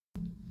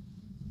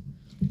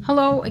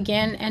Hello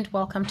again and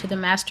welcome to the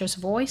Master's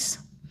Voice.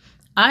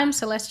 I'm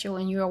Celestial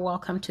and you are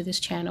welcome to this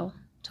channel.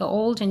 To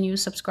old and new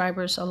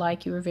subscribers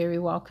alike, you are very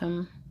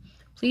welcome.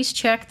 Please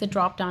check the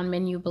drop-down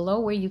menu below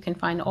where you can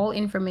find all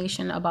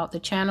information about the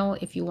channel.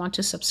 If you want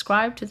to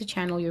subscribe to the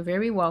channel, you're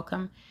very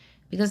welcome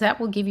because that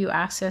will give you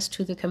access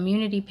to the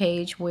community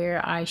page where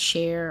I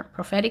share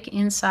prophetic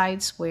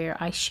insights, where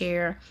I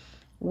share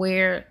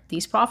where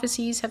these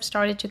prophecies have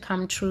started to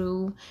come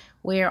true,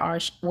 where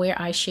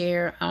I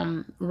share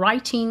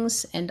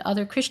writings and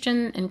other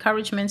Christian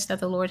encouragements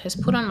that the Lord has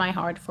put on my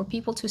heart for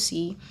people to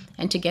see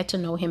and to get to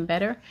know Him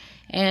better.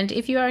 And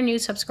if you are a new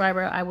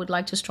subscriber, I would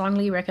like to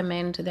strongly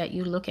recommend that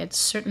you look at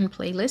certain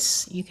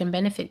playlists. You can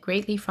benefit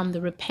greatly from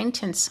the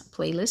Repentance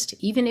playlist.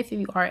 Even if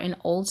you are an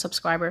old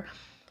subscriber,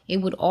 it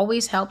would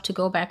always help to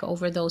go back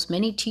over those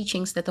many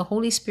teachings that the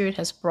Holy Spirit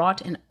has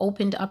brought and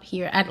opened up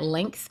here at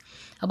length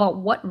about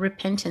what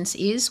repentance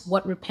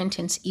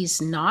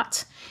is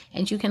not.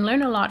 And you can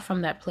learn a lot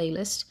from that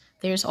playlist.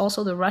 There's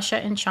also the Russia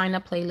and China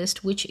playlist,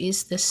 which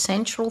is the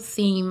central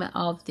theme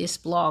of this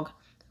blog.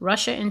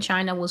 Russia and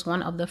China was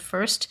one of the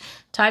first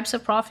types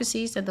of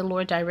prophecies that the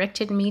Lord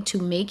directed me to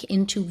make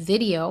into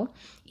video,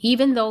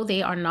 even though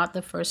they are not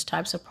the first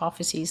types of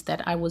prophecies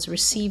that I was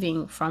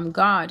receiving from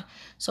God.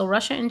 So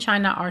Russia and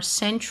China are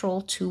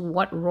central to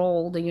what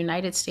role the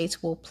United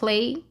States will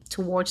play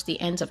towards the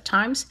ends of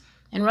times.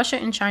 And Russia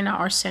and China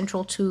are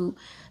central to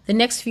the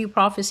next few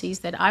prophecies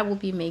that I will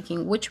be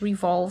making, which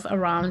revolve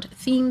around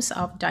themes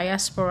of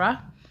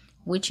diaspora,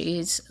 which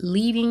is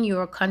leaving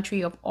your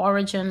country of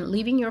origin,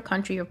 leaving your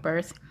country of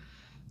birth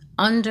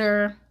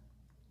under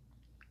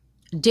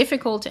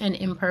difficult and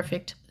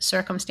imperfect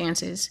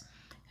circumstances.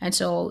 And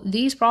so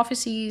these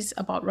prophecies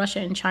about Russia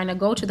and China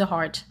go to the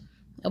heart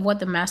of what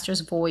the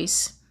Master's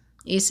Voice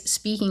is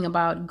speaking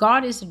about.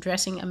 God is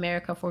addressing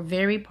America for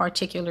very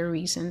particular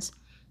reasons.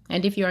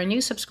 And if you're a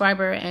new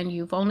subscriber and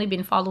you've only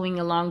been following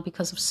along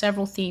because of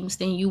several themes,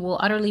 then you will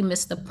utterly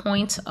miss the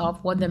point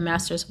of what the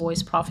Master's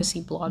Voice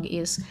Prophecy blog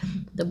is.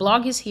 The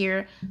blog is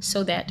here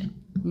so that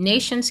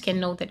nations can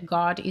know that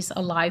God is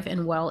alive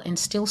and well and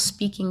still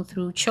speaking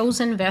through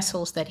chosen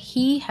vessels that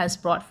He has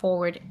brought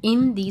forward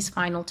in these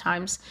final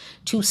times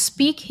to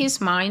speak His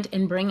mind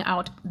and bring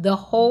out the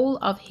whole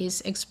of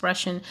His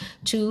expression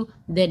to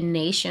the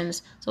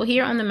nations. So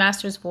here on the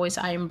Master's Voice,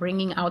 I am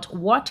bringing out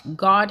what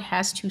God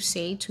has to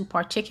say to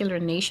particular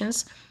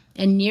nations.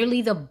 And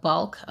nearly the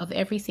bulk of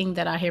everything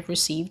that I have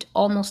received,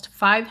 almost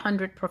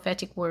 500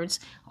 prophetic words,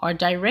 are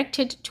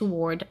directed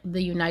toward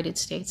the United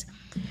States.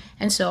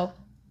 And so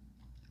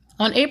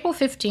on April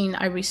 15,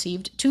 I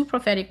received 2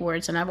 prophetic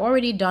words, and I've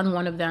already done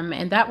one of them,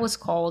 and that was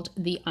called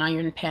the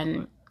Iron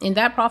Pen. In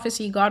that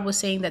prophecy, God was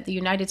saying that the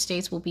United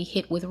States will be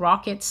hit with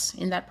rockets.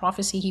 In that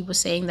prophecy, He was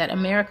saying that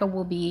America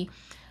will be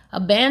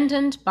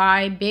abandoned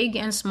by big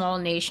and small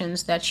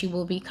nations, that she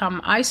will become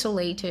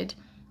isolated.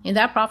 In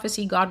that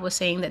prophecy, God was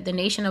saying that the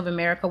nation of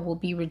America will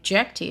be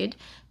rejected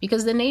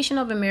because the nation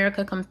of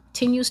America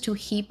continues to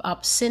heap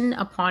up sin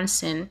upon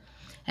sin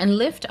and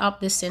lift up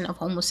the sin of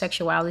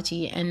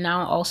homosexuality and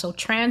now also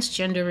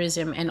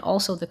transgenderism and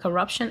also the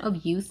corruption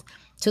of youth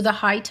to the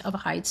height of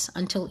heights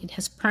until it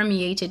has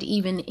permeated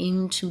even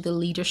into the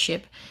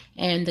leadership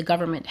and the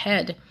government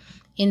head.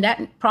 In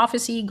that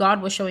prophecy,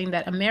 God was showing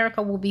that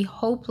America will be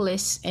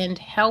hopeless and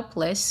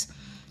helpless,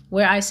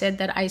 where I said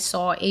that I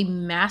saw a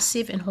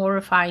massive and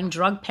horrifying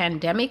drug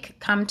pandemic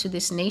come to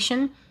this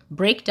nation,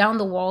 break down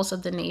the walls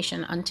of the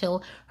nation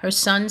until her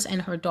sons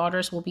and her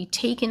daughters will be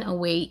taken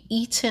away,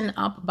 eaten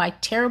up by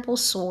terrible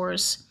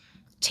sores,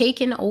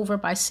 taken over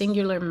by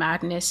singular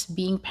madness,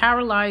 being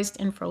paralyzed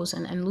and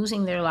frozen and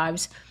losing their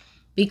lives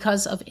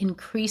because of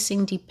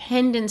increasing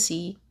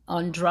dependency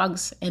on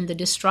drugs and the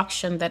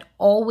destruction that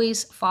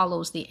always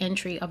follows the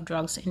entry of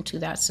drugs into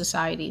that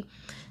society.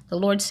 The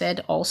Lord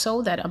said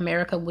also that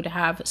America would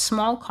have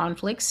small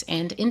conflicts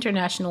and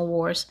international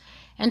wars.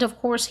 And of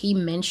course, He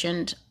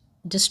mentioned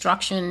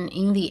destruction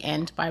in the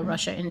end by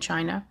Russia and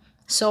China.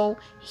 So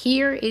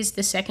here is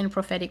the second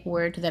prophetic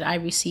word that I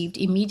received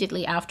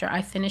immediately after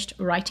I finished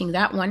writing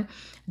that one.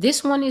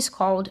 This one is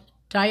called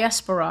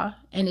Diaspora,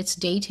 and it's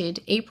dated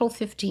April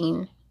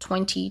 15,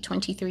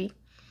 2023.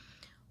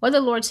 What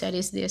the Lord said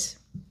is this.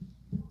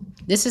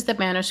 This is the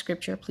banner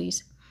scripture,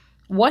 please.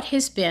 What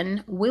has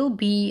been will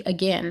be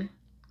again.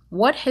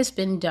 What has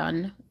been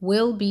done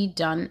will be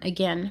done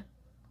again.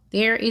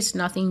 There is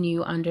nothing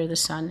new under the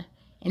sun.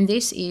 And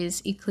this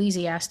is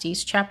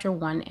Ecclesiastes chapter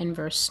 1 and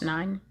verse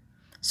 9.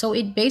 So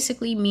it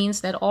basically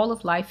means that all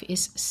of life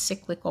is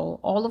cyclical.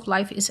 All of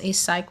life is a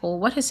cycle.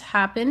 What has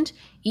happened,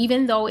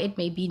 even though it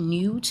may be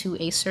new to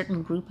a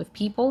certain group of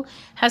people,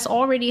 has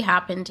already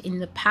happened in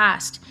the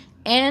past.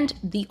 And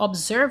the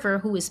observer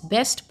who is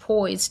best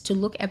poised to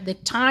look at the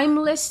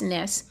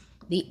timelessness,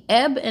 the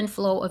ebb and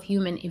flow of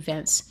human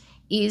events,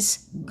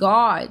 is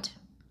God.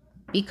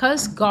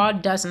 Because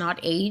God does not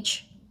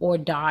age or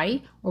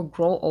die or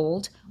grow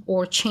old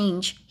or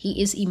change.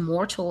 He is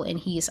immortal and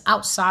He is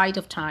outside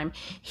of time.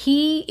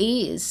 He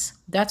is,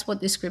 that's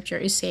what the scripture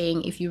is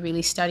saying if you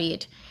really study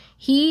it.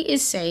 He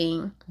is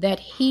saying that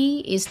he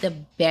is the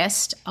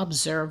best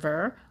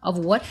observer of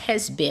what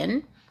has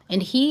been,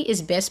 and he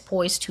is best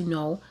poised to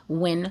know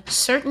when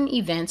certain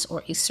events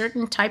or a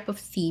certain type of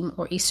theme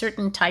or a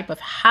certain type of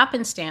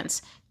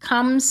happenstance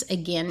comes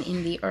again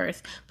in the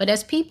earth. But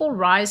as people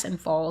rise and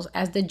fall,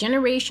 as the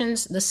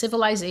generations, the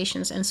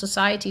civilizations and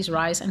societies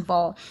rise and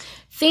fall,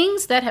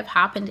 things that have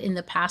happened in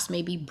the past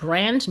may be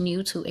brand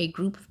new to a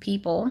group of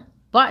people,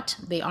 but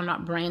they are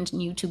not brand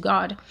new to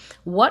God.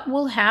 What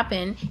will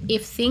happen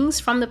if things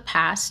from the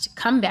past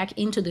come back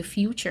into the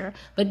future,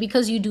 but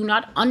because you do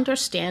not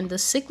understand the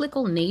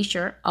cyclical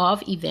nature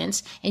of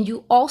events, and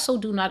you also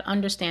do not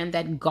understand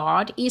that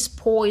God is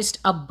poised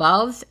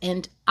above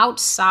and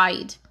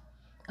outside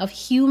of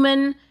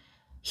human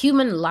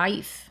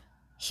life,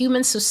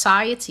 human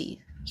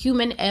society,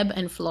 human ebb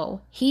and flow.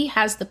 He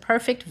has the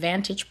perfect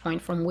vantage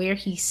point from where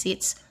he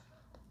sits.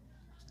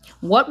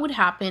 What would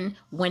happen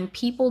when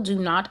people do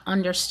not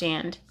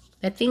understand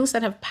that things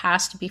that have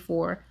passed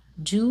before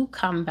do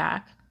come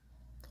back,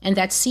 and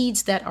that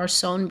seeds that are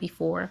sown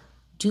before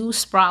do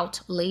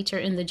sprout later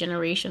in the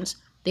generations?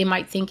 They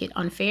might think it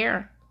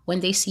unfair when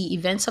they see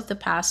events of the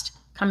past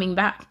coming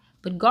back.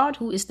 But God,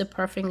 who is the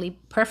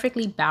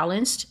perfectly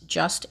balanced,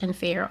 just, and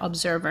fair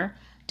observer,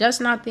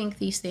 does not think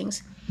these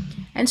things.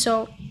 And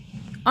so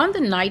on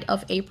the night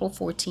of April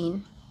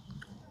 14,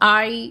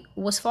 I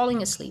was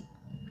falling asleep.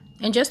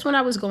 And just when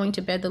I was going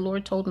to bed, the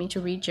Lord told me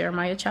to read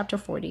Jeremiah chapter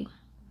 40.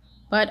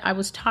 But I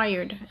was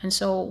tired. And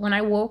so when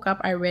I woke up,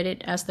 I read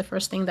it as the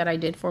first thing that I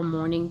did for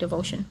morning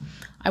devotion.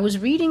 I was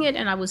reading it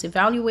and I was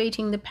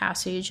evaluating the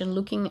passage and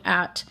looking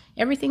at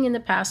everything in the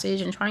passage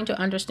and trying to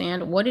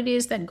understand what it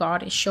is that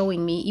God is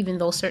showing me, even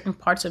though certain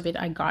parts of it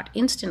I got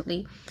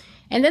instantly.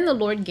 And then the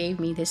Lord gave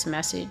me this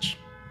message.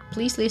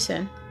 Please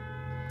listen.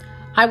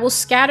 I will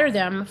scatter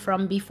them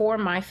from before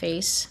my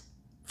face,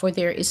 for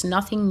there is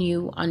nothing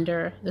new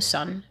under the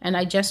sun. And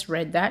I just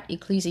read that,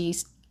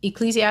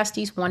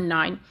 Ecclesiastes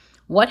 1:9.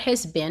 What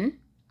has been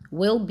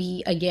will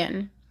be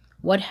again.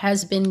 What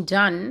has been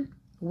done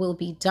will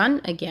be done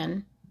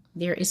again.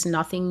 There is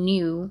nothing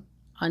new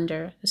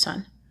under the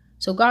sun.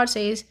 So God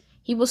says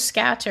he will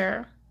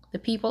scatter the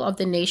people of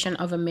the nation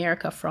of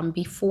America from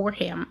before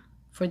him,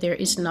 for there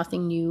is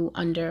nothing new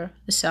under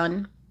the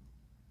sun.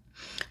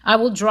 I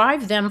will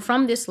drive them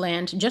from this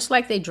land just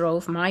like they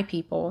drove my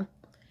people,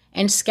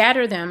 and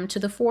scatter them to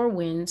the four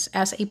winds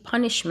as a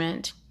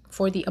punishment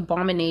for the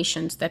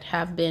abominations that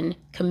have been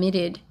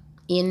committed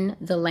in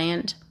the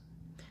land.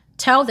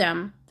 Tell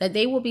them that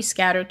they will be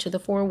scattered to the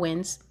four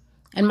winds,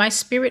 and my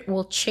spirit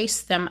will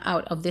chase them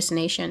out of this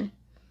nation.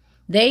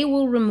 They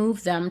will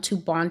remove them to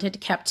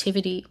bonded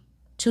captivity,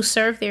 to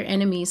serve their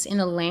enemies in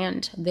a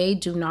land they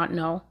do not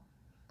know.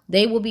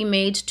 They will be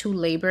made to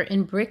labor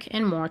in brick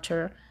and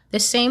mortar, the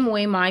same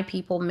way my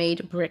people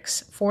made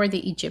bricks for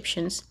the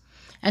Egyptians.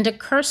 And a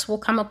curse will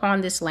come upon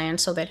this land,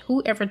 so that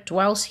whoever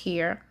dwells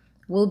here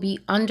will be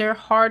under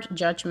hard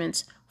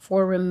judgments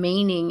for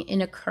remaining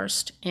in a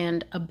cursed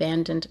and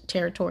abandoned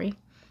territory.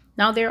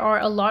 Now, there are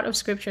a lot of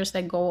scriptures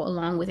that go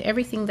along with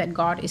everything that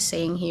God is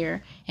saying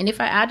here. And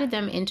if I added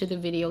them into the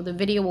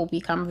video will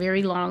become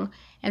very long.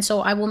 And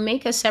so I will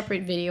make a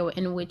separate video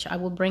in which I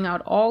will bring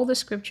out all the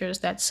scriptures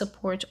that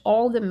support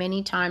all the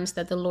many times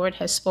that the Lord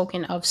has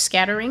spoken of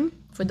scattering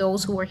for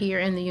those who are here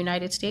in the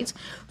United States,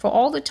 for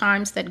all the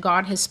times that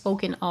God has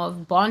spoken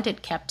of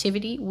bonded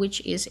captivity,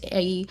 which is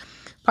a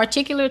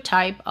particular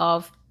type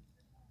of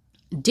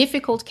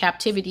difficult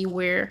captivity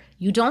where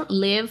you don't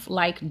live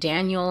like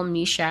Daniel,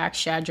 Meshach,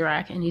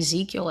 Shadrach, and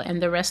Ezekiel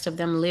and the rest of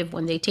them live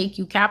when they take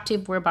you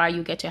captive, whereby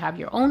you get to have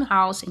your own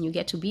house and you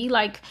get to be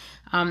like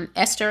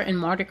Esther and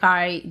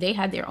Mordecai. They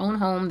had their own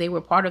home. They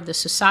were part of the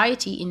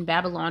society in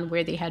Babylon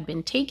where they had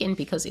been taken,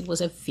 because it was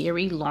a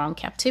very long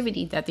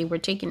captivity that they were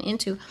taken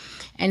into.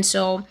 And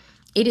so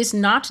it is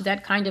not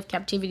that kind of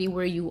captivity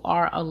where you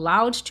are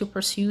allowed to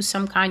pursue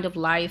some kind of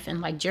life. And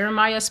like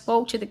Jeremiah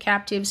spoke to the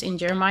captives in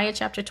Jeremiah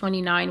chapter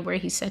 29, where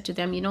he said to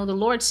them, the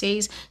Lord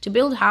says to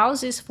build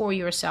houses for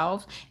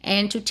yourselves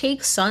and to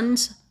take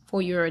sons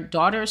for your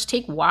daughters,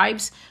 take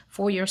wives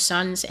for your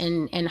sons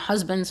and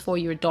husbands for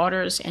your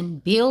daughters,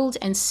 and build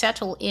and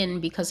settle in,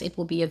 because it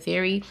will be a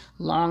very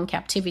long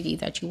captivity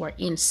that you are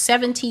in.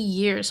 70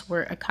 years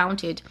were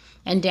accounted,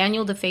 and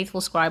Daniel the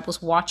faithful scribe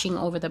was watching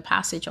over the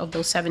passage of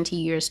those 70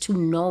 years to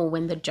know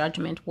when the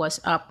judgment was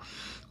up.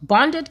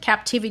 Bonded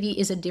captivity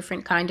is a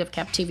different kind of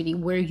captivity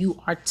where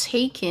you are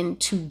taken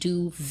to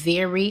do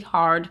very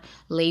hard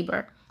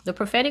labor. The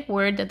prophetic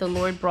word that the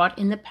Lord brought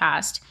in the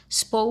past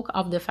spoke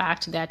of the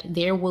fact that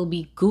there will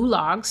be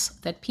gulags,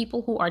 that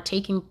people who are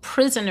taken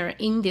prisoner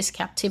in this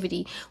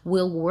captivity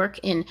will work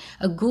in.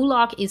 A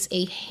gulag is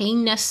a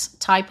heinous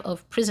type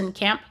of prison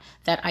camp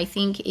that I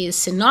think is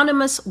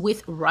synonymous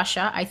with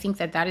Russia. I think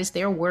that is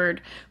their word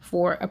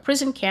for a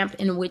prison camp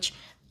in which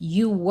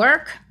you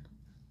work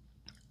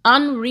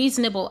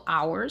unreasonable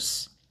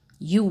hours,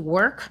 you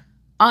work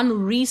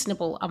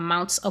unreasonable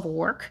amounts of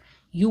work.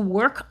 You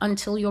work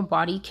until your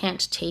body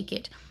can't take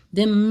it.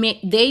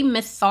 They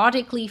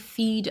methodically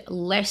feed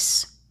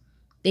less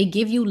They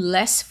give you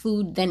less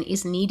food than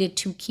is needed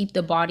to keep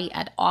the body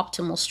at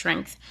optimal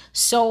strength.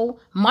 So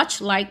much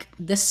like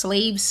the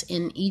slaves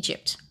in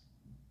Egypt,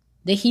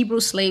 the Hebrew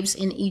slaves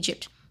in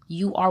Egypt,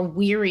 you are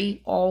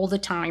weary all the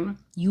time.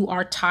 You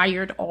are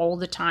tired all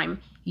the time.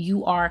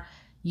 You are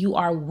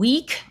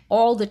weak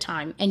all the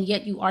time, and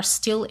yet you are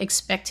still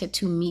expected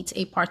to meet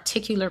a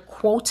particular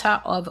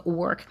quota of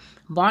work.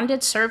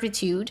 Bonded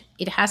servitude,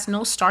 it has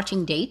no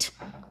starting date.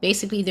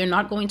 Basically, they're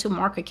not going to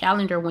mark a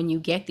calendar when you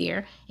get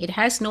there. It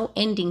has no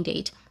ending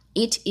date.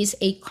 It is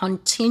a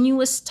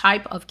continuous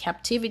type of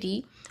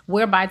captivity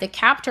whereby the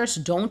captors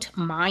don't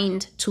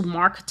mind to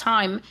mark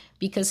time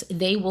because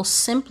they will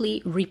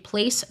simply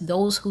replace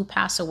those who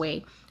pass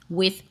away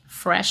with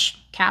fresh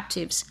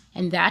captives.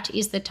 And that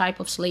is the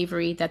type of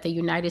slavery that the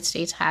United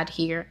States had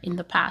here in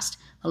the past.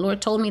 The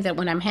Lord told me that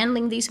when I'm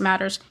handling these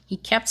matters, he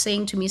kept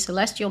saying to me,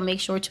 Celestial, make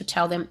sure to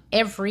tell them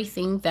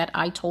everything that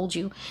I told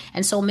you.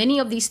 And so many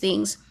of these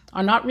things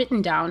are not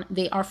written down.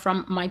 They are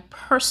from my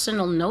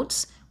personal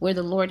notes where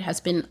the Lord has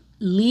been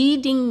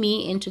leading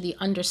me into the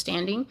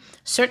understanding.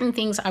 Certain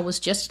things I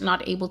was just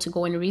not able to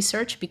go and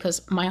research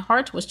because my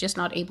heart was just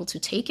not able to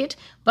take it.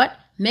 But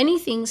many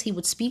things he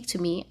would speak to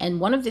me. And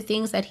one of the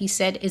things that he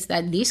said is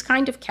that this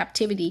kind of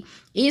captivity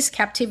is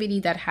captivity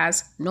that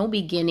has no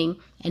beginning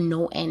and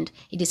no end.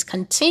 It is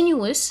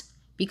continuous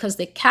because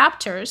the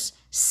captors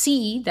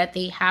see that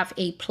they have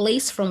a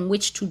place from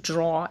which to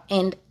draw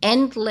an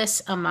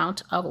endless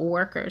amount of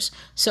workers.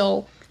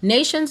 So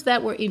nations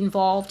that were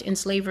involved in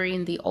slavery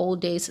in the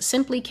old days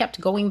simply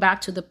kept going back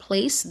to the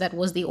place that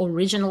was the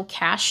original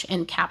cache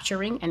and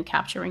capturing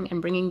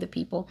and bringing the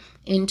people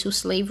into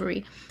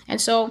slavery. And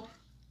so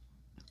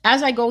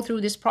as I go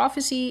through this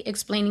prophecy,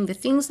 explaining the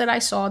things that I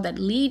saw that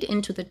lead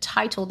into the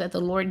title that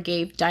the Lord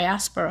gave,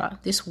 Diaspora,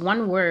 this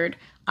one word,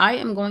 I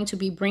am going to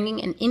be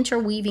bringing and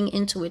interweaving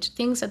into it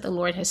things that the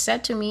Lord has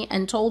said to me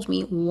and told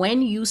me,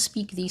 when you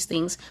speak these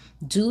things,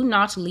 do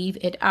not leave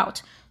it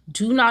out.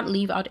 Do not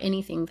leave out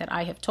anything that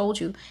I have told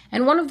you.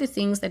 And one of the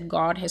things that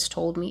God has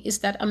told me is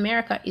that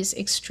America is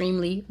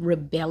extremely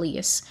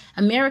rebellious.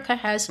 America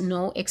has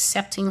no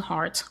accepting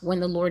heart when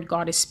the Lord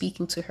God is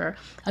speaking to her.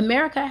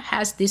 America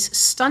has this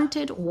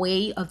stunted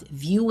way of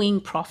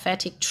viewing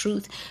prophetic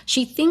truth.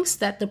 She thinks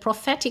that the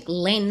prophetic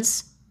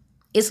lens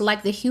is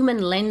like the human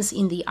lens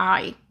in the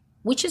eye,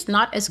 which is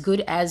not as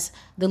good as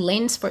the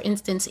lens, for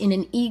instance, in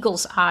an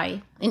eagle's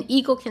eye. An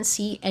eagle can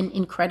see an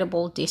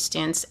incredible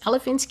distance.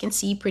 Elephants can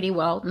see pretty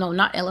well. No,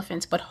 not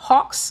elephants, but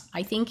hawks,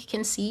 I think,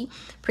 can see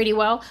pretty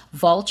well.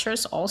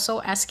 Vultures also,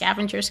 as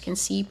scavengers, can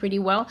see pretty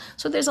well.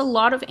 So there's a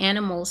lot of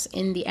animals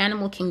in the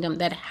animal kingdom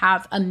that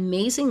have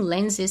amazing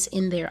lenses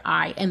in their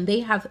eye, and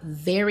they have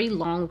very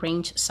long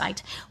range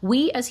sight.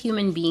 We as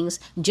human beings,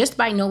 just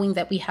by knowing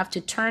that we have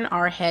to turn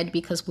our head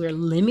because we're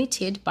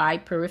limited by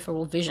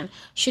peripheral vision,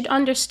 should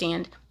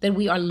understand that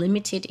we are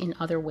limited in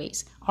other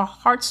ways. Our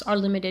hearts are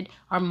limited.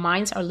 Our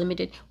minds are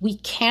limited. We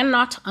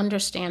cannot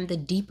understand the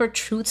deeper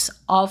truths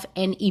of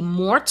an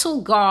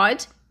immortal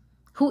God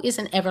who is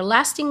an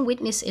everlasting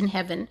witness in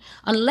heaven,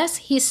 unless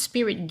his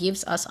spirit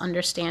gives us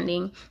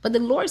understanding. But the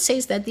Lord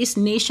says that this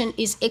nation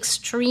is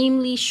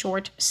extremely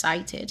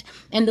short-sighted.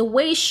 And the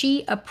way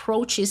she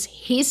approaches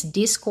his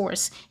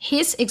discourse,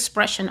 his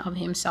expression of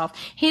himself,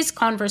 his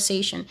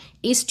conversation,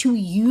 is to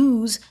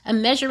use a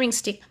measuring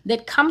stick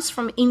that comes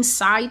from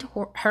inside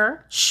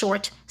her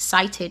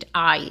short-sighted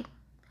eye.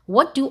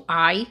 What do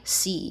I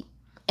see?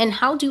 And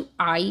how do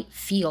I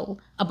feel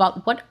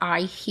about what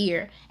I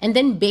hear? And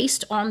then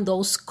based on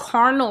those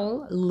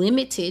carnal,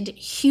 limited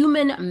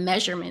human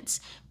measurements,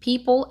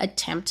 people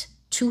attempt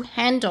to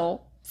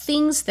handle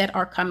things that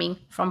are coming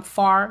from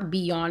far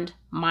beyond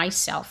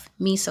myself,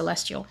 me,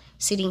 Celestial,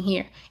 sitting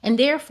here. And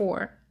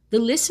therefore, the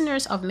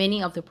listeners of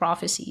many of the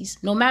prophecies,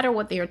 no matter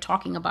what they are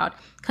talking about,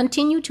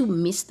 continue to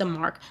miss the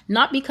mark,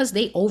 not because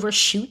they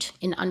overshoot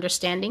in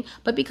understanding,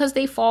 but because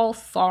they fall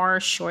far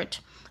short.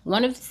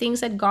 One of the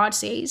things that God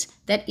says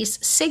that is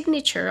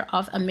signature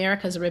of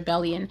America's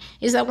rebellion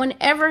is that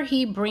whenever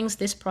he brings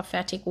this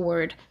prophetic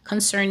word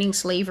concerning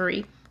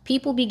slavery,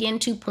 people begin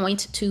to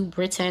point to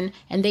Britain,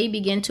 and they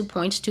begin to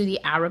point to the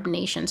Arab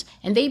nations,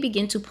 and they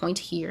begin to point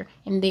here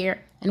and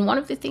there. And one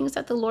of the things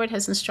that the Lord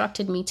has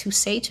instructed me to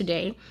say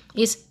today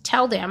is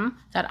tell them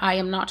that I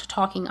am not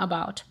talking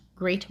about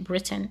Great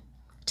Britain.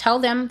 Tell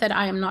them that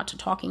I am not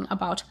talking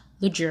about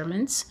the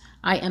Germans.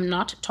 I am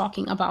not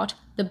talking about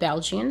the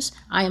Belgians.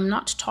 I am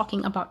not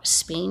talking about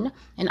Spain,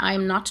 and I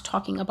am not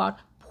talking about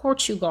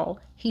Portugal.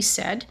 He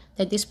said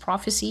that this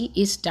prophecy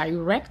is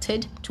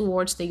directed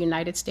towards the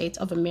United States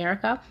of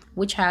America,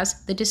 which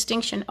has the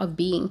distinction of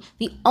being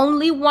the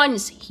only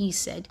ones, he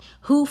said,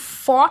 who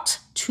fought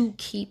to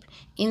keep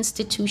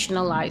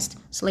institutionalized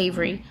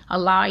slavery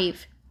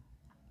alive.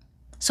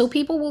 So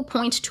people will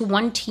point to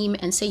one team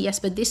and say, yes,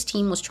 but this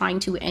team was trying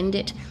to end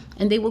it.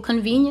 And they will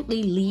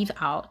conveniently leave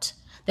out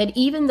that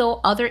even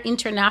though other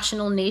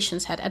international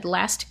nations had at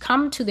last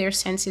come to their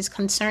senses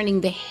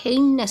concerning the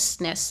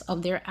heinousness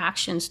of their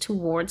actions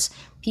towards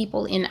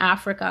people in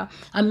Africa,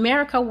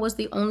 America was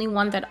the only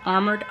one that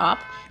armored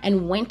up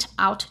and went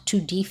out to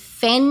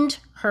defend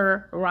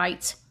her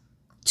right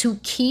to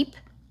keep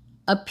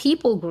a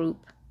people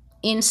group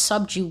in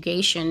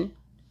subjugation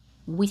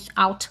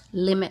without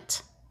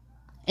limit.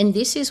 And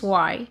this is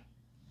why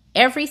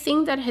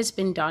everything that has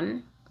been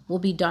done will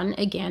be done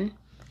again,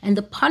 and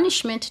the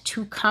punishment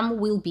to come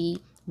will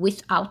be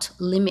without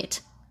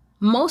limit.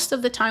 Most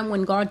of the time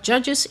when God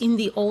judges in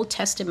the Old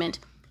Testament,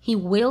 he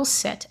will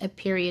set a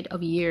period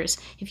of years.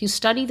 If you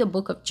study the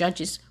book of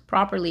Judges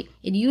properly,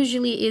 it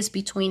usually is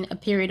between a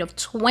period of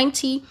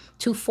 20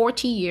 to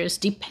 40 years,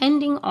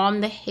 depending on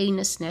the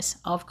heinousness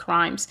of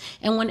crimes.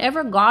 And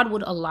whenever God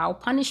would allow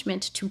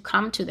punishment to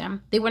come to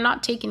them, they were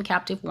not taken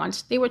captive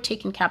once, they were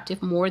taken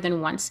captive more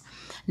than once.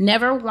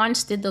 Never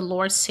once did the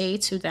Lord say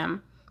to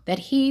them that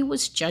he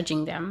was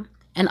judging them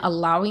and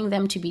allowing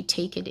them to be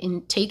taken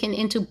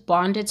into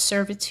bondage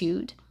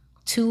servitude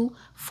to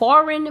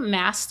foreign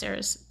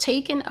masters,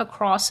 taken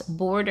across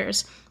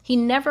borders. He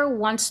never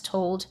once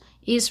told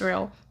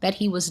Israel that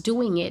he was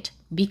doing it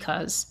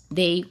because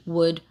they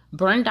would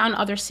burn down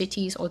other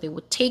cities or they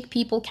would take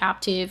people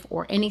captive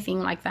or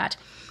anything like that.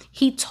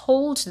 He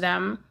told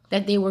them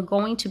that they were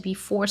going to be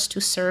forced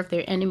to serve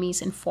their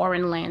enemies in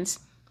foreign lands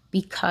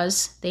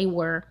because they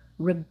were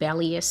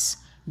rebellious,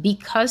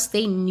 because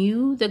they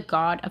knew the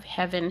God of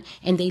heaven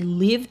and they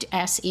lived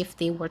as if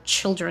they were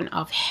children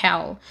of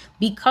hell,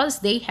 because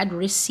they had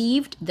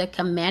received the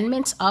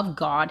commandments of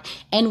God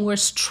and were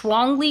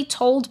strongly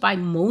told by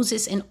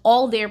Moses and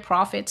all their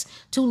prophets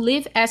to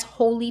live as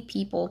holy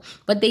people.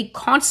 But they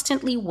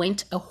constantly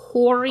went a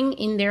whoring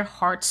in their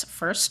hearts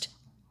first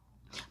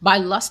by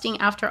lusting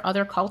after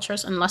other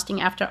cultures and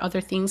lusting after other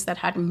things that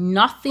had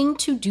nothing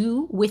to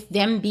do with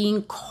them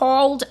being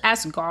called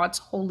as God's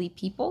holy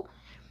people.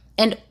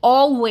 And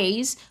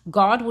always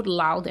God would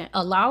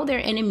allow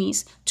their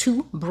enemies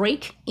to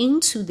break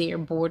into their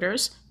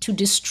borders, to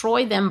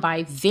destroy them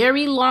by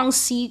very long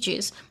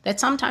sieges that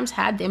sometimes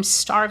had them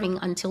starving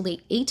until they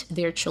ate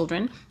their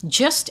children,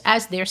 just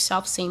as their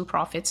self-same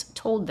prophets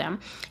told them,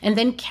 and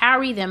then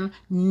carry them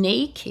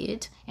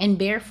naked and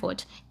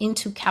barefoot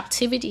into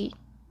captivity.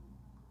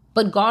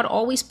 But God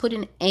always put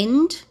an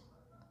end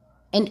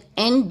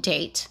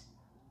date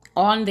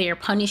on their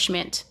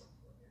punishment.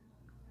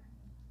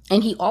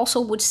 And he also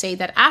would say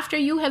that after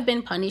you have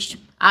been punished,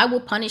 I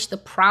will punish the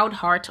proud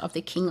heart of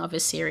the king of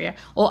Assyria,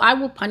 or I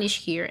will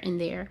punish here and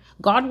there.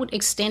 God would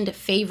extend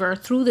favor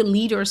through the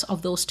leaders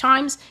of those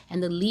times,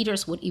 and the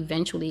leaders would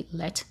eventually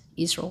let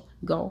Israel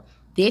go.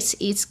 This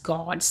is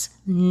God's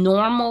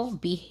normal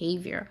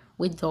behavior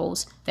with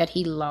those that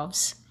he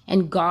loves.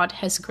 And God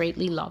has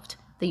greatly loved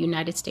the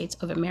United States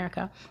of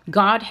America.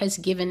 God has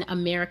given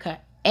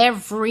America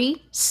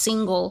every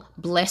single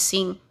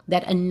blessing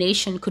that a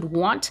nation could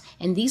want.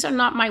 And these are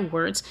not my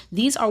words.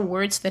 These are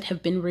words that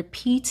have been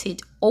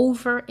repeated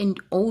over and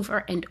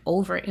over and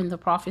over in the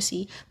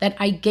prophecy, that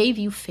I gave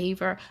you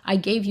favor, I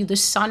gave you the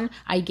sun,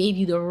 I gave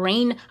you the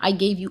rain, I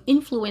gave you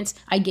influence,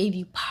 I gave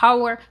you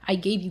power, I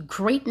gave you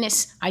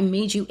greatness, I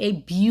made you a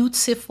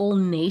beautiful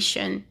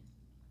nation.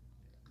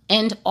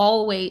 And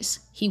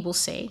always he will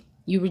say,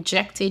 you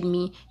rejected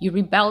me, you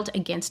rebelled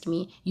against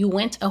me, you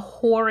went a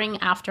whoring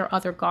after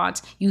other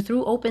gods, you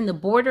threw open the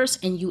borders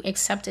and you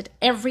accepted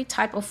every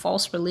type of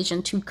false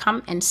religion to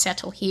come and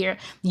settle here.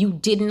 You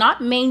did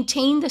not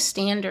maintain the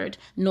standard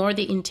nor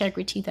the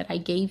integrity that I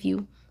gave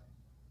you.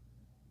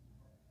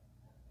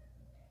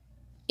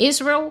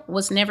 Israel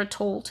was never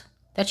told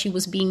that she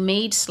was being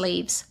made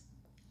slaves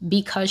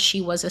because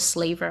she was a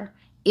slaver.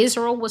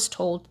 Israel was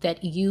told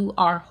that you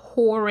are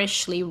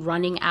whorishly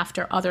running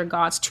after other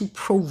gods to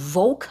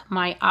provoke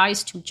my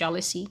eyes to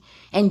jealousy,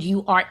 and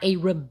you are a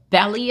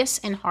rebellious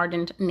and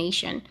hardened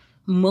nation.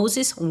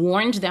 Moses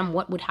warned them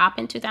what would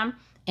happen to them,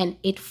 and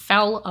it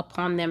fell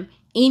upon them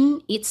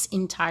in its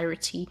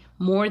entirety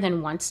more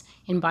than once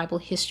in Bible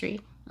history.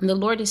 And the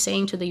Lord is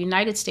saying to the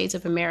United States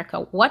of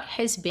America, what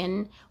has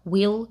been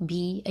will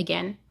be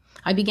again.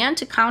 I began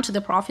to count the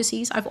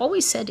prophecies. I've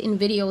always said in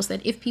videos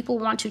that if people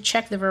want to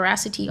check the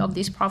veracity of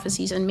these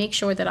prophecies and make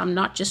sure that I'm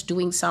not just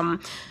doing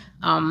some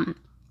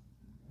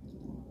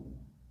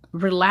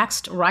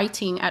relaxed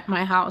writing at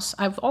my house,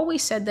 I've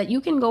always said that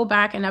you can go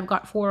back and I've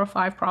got 4 or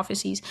 5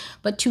 prophecies.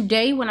 But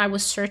today when I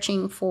was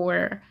searching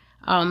for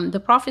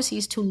the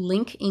prophecies to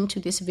link into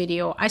this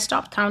video, I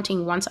stopped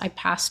counting once I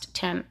passed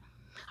 10.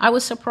 I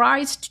was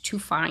surprised to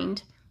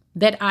find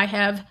that I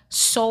have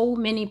so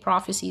many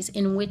prophecies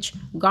in which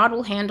God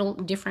will handle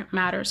different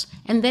matters,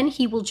 and then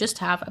he will just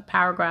have a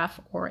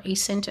paragraph or a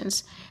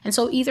sentence. And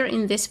so either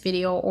in this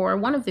video or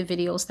one of the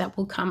videos that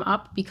will come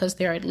up, because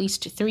there are at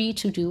least 3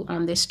 to do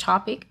on this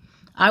topic,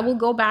 I will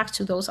go back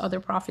to those other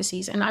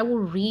prophecies and I will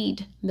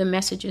read the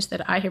messages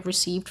that I have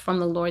received from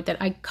the Lord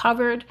that I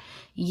covered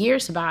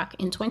years back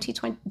in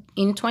 2020,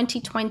 in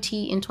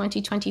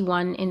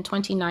 2021, in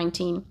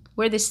 2019,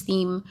 where this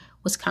theme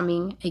was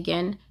coming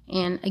again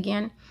and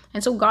again.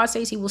 And so God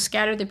says he will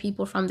scatter the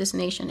people from this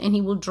nation and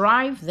he will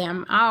drive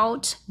them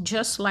out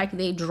just like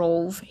they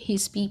drove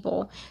his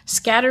people,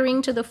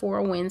 scattering to the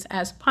 4 winds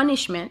as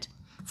punishment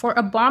for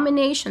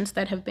abominations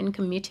that have been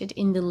committed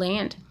in the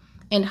land.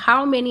 And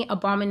how many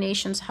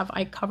abominations have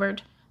I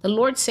covered The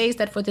Lord says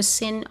that for the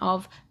sin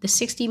of the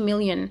 60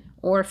 million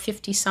or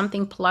 50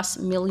 something plus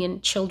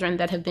million children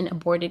that have been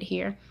aborted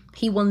here,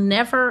 he will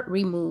never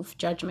remove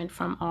judgment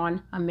from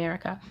on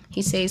America.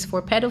 He says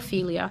for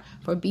pedophilia,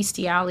 for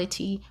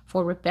bestiality,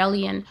 for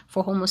rebellion,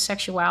 for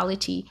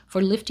homosexuality,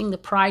 for lifting the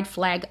pride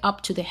flag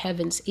up to the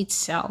heavens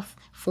itself,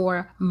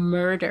 for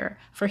murder,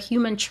 for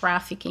human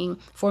trafficking,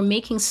 for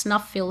making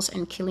snuff films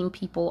and killing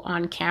people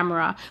on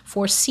camera,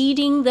 for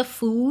seeding the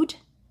food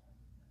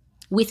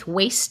with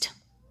waste,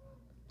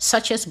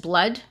 such as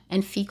blood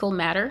and fecal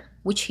matter,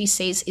 which he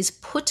says is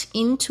put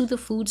into the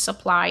food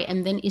supply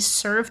and then is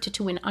served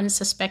to an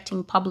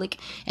unsuspecting public.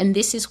 And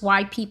this is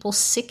why people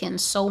sicken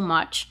so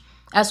much,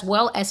 as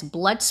well as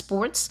blood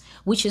sports,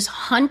 which is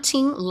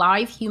hunting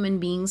live human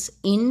beings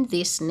in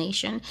this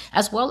nation,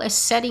 as well as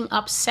setting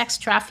up sex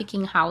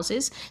trafficking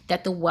houses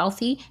that the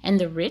wealthy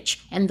and the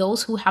rich and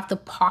those who have the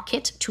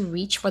pocket to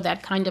reach for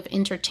that kind of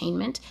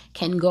entertainment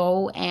can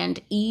go and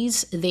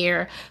ease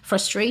their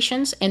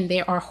frustrations. And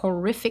there are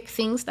horrific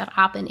things that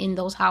happen in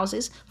those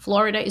houses.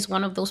 Florida is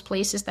one of those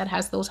places that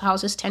has those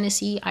houses.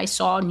 Tennessee, I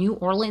saw. New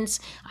Orleans,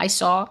 I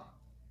saw.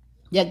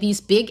 That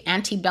these big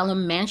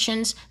antebellum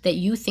mansions that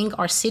you think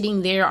are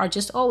sitting there are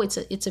just, oh, it's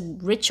a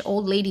rich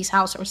old lady's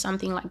house or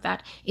something like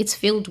that. It's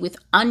filled with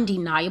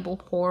undeniable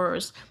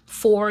horrors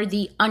for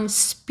the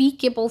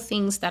unspeakable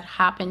things that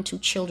happen to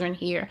children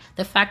here.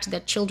 The fact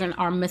that children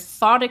are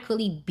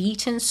methodically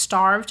beaten,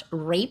 starved,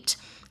 raped,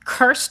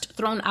 cursed,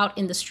 thrown out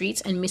in the streets,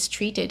 and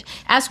mistreated,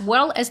 as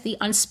well as the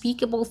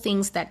unspeakable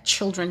things that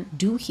children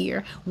do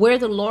here, where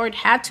the Lord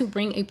had to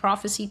bring a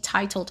prophecy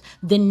titled,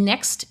 "The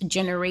Next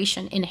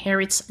Generation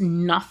Inherits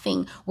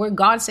Nothing," where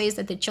God says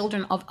that the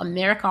children of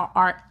America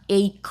are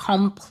a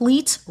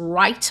complete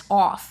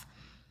write-off.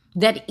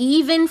 That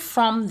even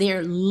from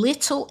their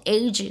little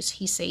ages,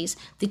 he says,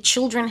 the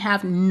children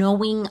have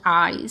knowing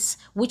eyes,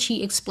 which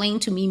he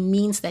explained to me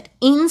means that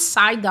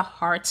inside the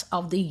hearts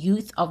of the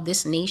youth of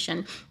this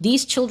nation,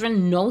 these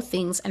children know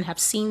things and have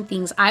seen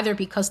things either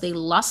because they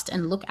lust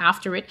and look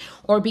after it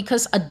or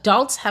because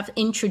adults have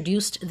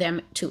introduced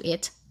them to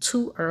it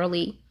too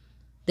early.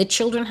 The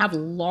children have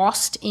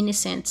lost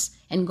innocence,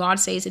 and God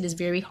says it is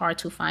very hard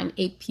to find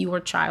a pure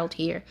child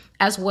here,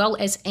 as well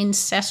as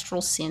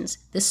ancestral sins,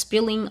 the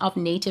spilling of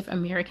Native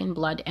American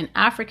blood and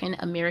African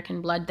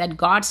American blood that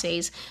God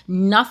says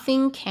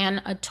nothing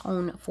can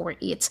atone for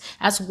it,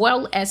 as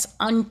well as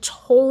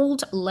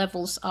untold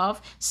levels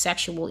of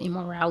sexual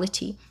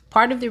immorality.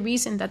 Part of the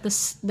reason that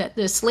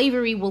the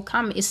slavery will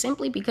come is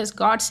simply because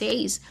God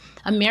says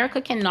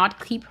America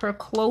cannot keep her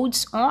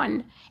clothes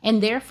on,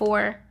 and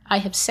therefore, I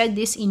have said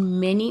this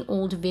in many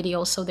old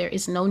videos, so there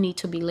is no need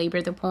to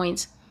belabor the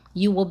points.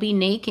 You will be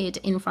naked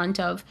in front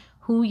of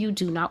who you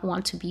do not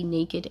want to be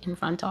naked in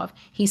front of.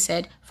 He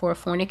said for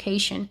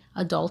fornication,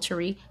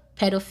 adultery,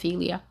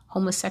 pedophilia,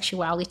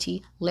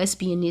 homosexuality,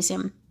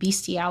 lesbianism,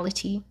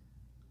 bestiality,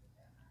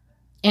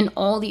 and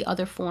all the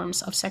other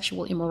forms of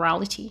sexual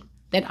immorality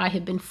that I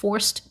have been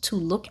forced to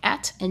look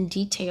at and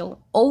detail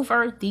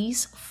over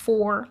these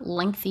 4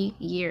 lengthy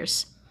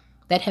years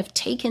that have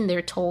taken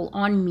their toll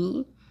on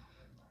me.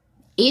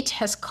 It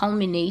has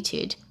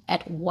culminated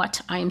at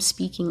what I am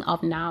speaking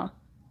of now.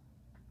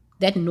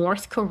 That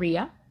North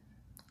Korea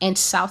and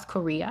South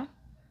Korea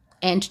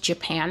and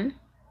Japan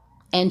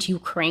and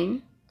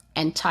Ukraine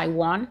and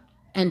Taiwan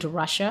and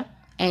Russia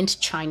and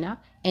China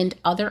and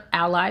other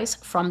allies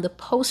from the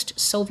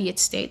post-Soviet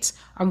states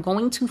are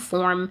going to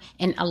form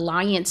an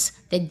alliance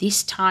that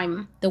this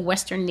time the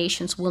Western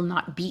nations will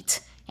not beat,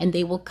 and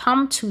they will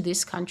come to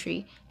this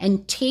country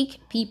and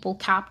take people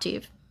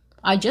captive.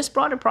 I just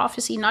brought a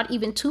prophecy not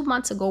even 2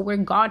 months ago where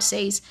God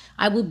says,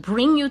 I will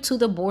bring you to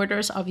the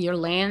borders of your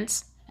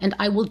lands and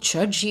I will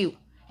judge you.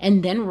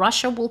 And then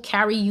Russia will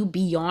carry you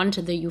beyond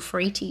the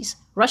Euphrates.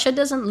 Russia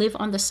doesn't live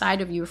on the side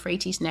of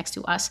Euphrates next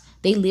to us.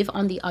 They live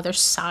on the other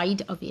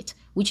side of it,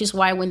 which is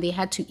why when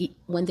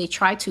they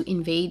tried to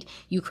invade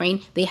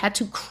Ukraine, they had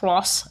to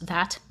cross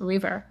that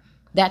river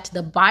that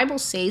the Bible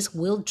says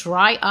will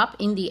dry up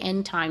in the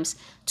end times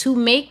to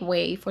make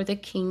way for the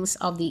kings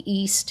of the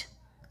east.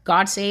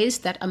 God says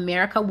that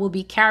America will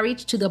be carried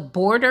to the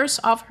borders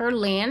of her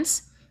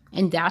lands,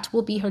 and that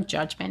will be her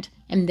judgment.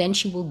 And then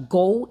she will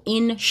go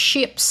in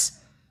ships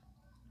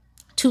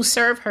to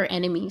serve her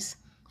enemies.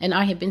 And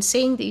I have been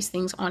saying these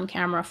things on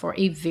camera for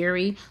a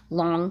very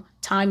long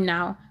time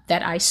now,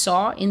 that I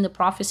saw in the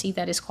prophecy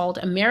that is called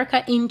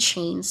America in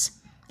Chains,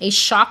 a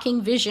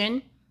shocking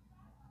vision.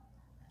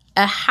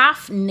 A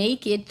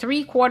half-naked,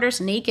 3/4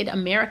 naked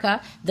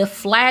America, the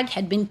flag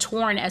had been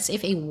torn as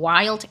if a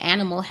wild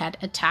animal had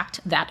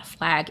attacked that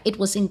flag. It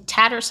was in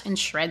tatters and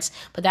shreds,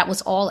 but that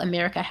was all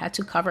America had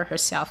to cover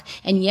herself.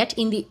 And yet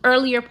in the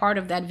earlier part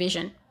of that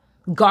vision,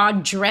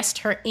 God dressed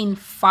her in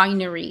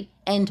finery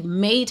and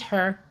made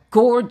her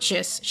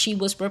gorgeous. She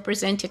was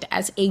represented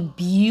as a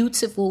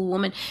beautiful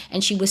woman,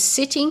 and she was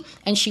sitting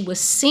and she was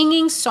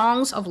singing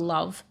songs of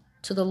love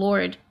to the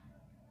Lord.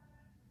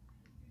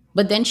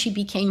 But then she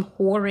became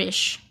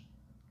whorish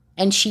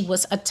and she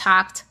was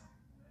attacked.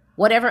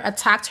 Whatever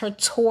attacked her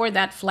tore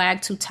that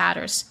flag to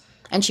tatters.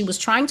 and she was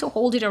trying to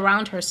hold it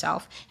around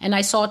herself. And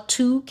I saw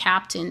two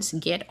captains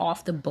get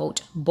off the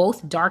boat,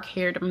 both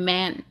dark-haired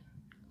men.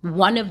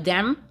 One of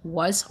them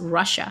was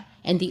Russia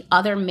and the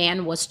other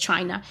man was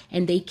China.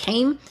 And they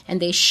came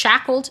and they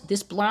shackled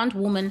this blonde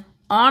woman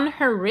on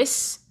her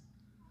wrists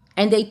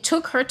and they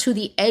took her to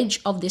the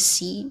edge of the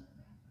sea.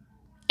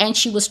 And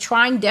she was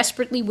trying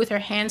desperately with her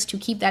hands to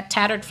keep that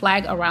tattered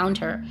flag around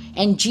her.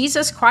 And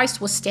Jesus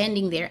Christ was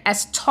standing there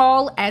as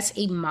tall as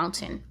a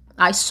mountain.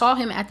 I saw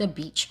him at the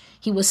beach.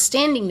 He was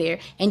standing there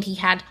and he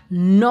had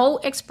no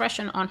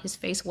expression on his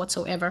face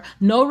whatsoever.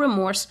 No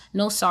remorse,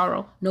 no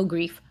sorrow, no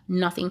grief,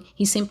 nothing.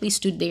 He simply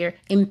stood there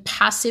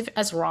impassive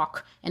as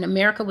rock. And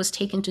America was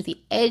taken to the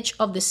edge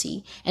of the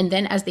sea. And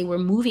then as they were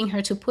moving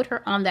her to put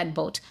her on that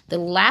boat, the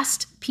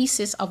last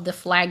pieces of the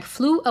flag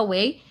flew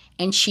away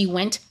and she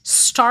went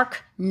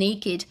stark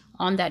naked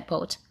on that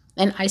boat.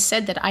 And I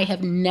said that I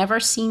have never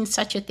seen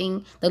such a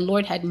thing. The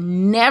Lord had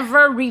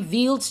never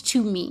revealed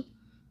to me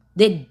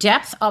the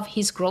depth of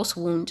his gross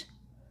wound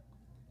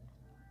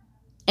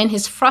and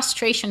his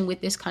frustration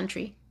with this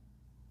country.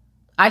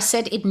 I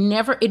said it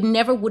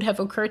never would have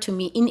occurred to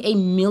me in a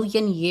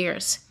million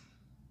years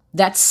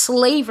that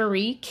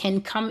slavery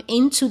can come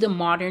into the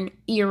modern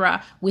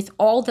era with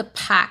all the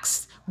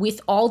pacts,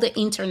 with all the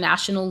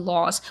international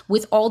laws,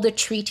 with all the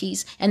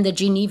treaties and the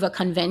Geneva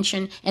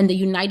Convention and the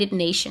United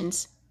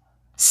Nations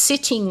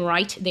sitting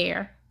right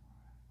there.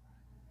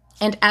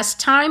 And as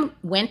time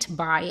went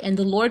by and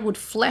the Lord would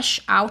flesh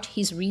out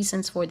his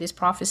reasons for this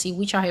prophecy,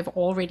 which I have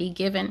already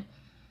given,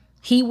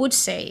 he would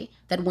say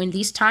that when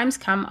these times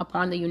come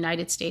upon the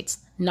United States,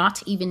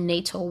 not even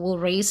NATO will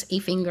raise a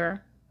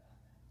finger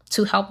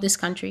to help this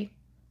country.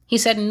 He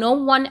said no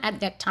one at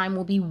that time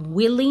will be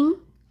willing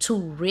to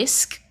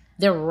risk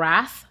the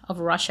wrath of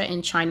Russia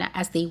and China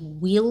as they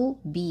will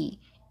be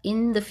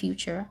in the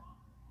future.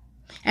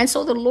 And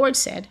so the Lord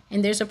said,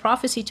 and there's a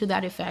prophecy to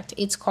that effect,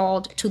 it's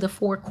called To the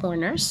Four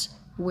Corners,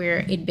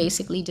 where it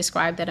basically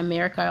described that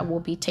Americans will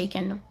be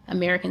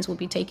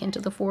taken to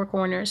the four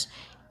corners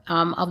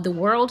of the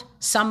world,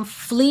 some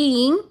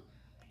fleeing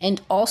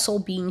and also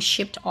being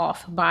shipped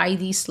off by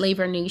these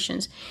slaver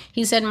nations.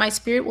 He said, my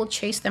spirit will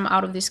chase them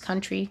out of this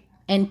country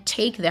and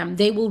take them.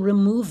 They will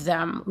remove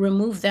them.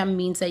 Remove them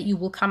means that you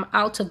will come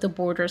out of the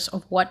borders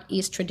of what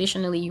is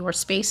traditionally your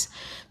space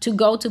to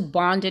go to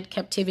bonded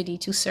captivity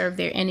to serve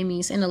their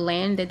enemies in a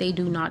land that they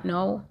do not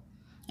know.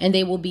 And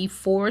they will be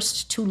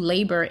forced to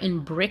labor in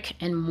brick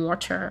and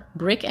mortar.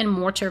 Brick and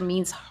mortar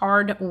means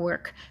hard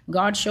work.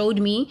 God showed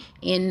me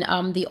in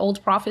the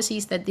old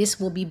prophecies that this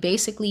will be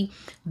basically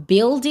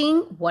building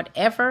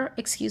whatever,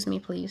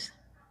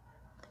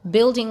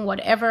 building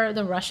whatever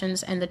the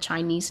Russians and the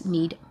Chinese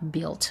need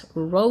built.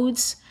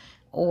 Roads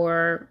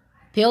or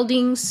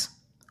buildings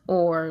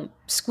or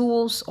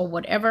schools or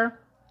whatever.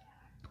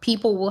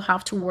 People will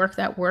have to work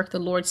that work, the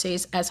Lord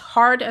says, as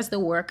hard as the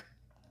work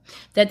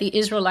that the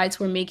Israelites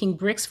were making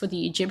bricks for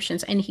the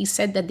Egyptians. And he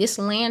said that this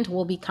land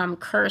will become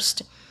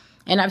cursed.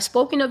 And I've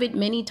spoken of it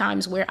many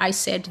times where I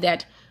said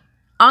that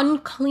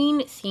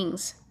unclean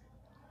things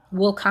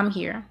will come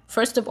here.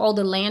 First of all,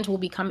 the land will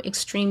become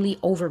extremely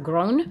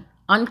overgrown.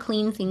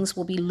 Unclean things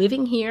will be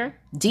living here.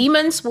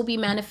 Demons will be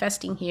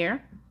manifesting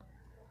here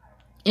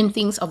in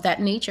things of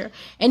that nature.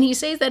 And he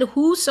says that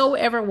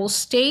whosoever will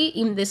stay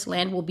in this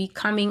land will be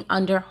coming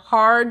under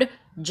hard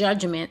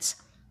judgments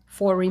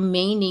for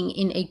remaining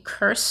in a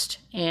cursed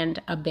and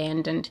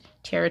abandoned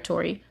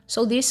territory.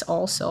 So this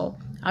also,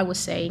 I was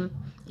saying,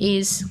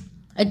 is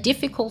a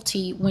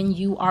difficulty when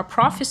you are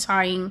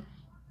prophesying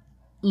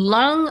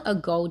long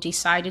ago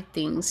decided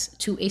things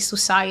to a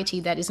society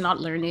that is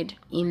not learned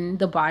in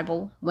the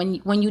Bible,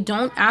 when you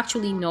don't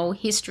actually know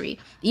history,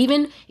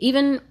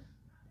 even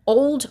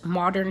old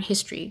modern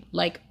history,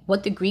 like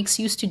what the Greeks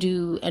used to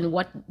do and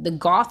what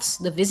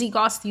the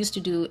Visigoths used to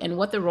do and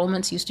what the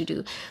Romans used to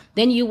do,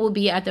 then you will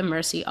be at the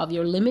mercy of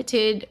your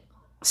limited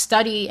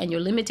study and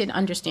your limited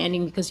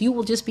understanding, because you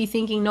will just be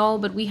thinking, no,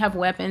 but we have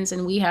weapons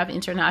and we have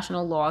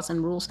international laws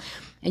and rules,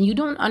 and you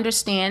don't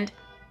understand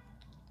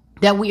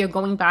that we are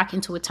going back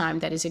into a time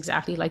that is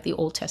exactly like the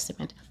Old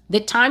Testament.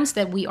 The times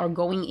that we are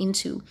going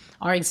into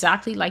are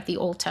exactly like the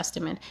Old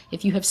Testament.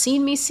 If you have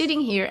seen me sitting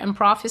here and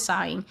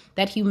prophesying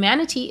that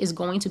humanity is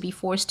going to be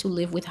forced to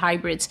live with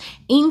hybrids,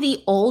 in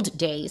the old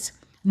days,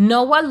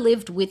 Noah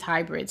lived with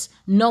hybrids.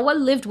 Noah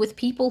lived with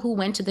people who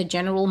went to the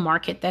general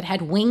market that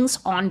had wings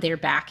on their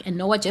back, and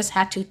Noah just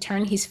had to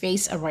turn his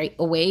face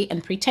away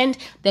and pretend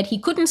that he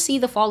couldn't see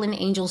the fallen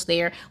angels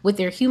there with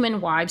their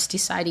human wives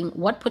deciding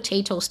what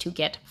potatoes to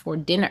get for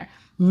dinner.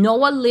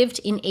 Noah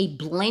lived in a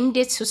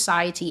blended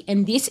society,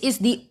 and this is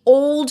the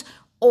old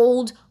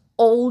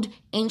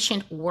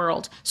ancient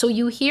world. So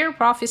you hear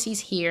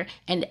prophecies here,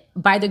 and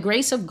by the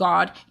grace of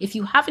God, if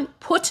you haven't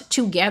put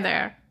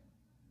together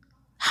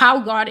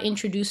how God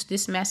introduced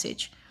this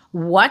message,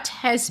 what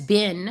has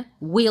been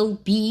will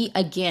be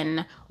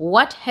again.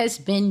 What has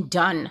been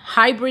done?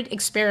 Hybrid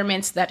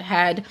experiments that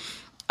had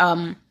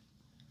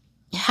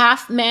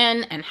half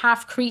man and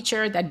half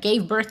creature that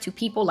gave birth to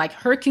people like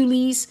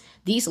Hercules.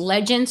 These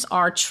legends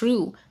are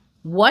true.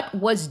 What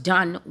was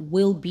done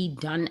will be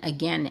done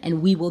again,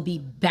 and we will be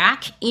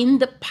back in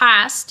the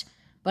past,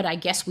 but I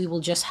guess we will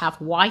just have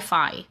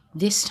Wi-Fi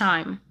this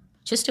time.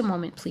 Just a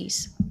moment,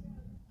 please.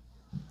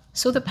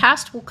 So the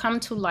past will come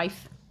to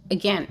life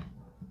again,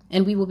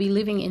 and we will be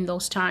living in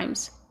those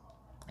times.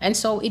 And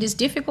so it is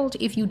difficult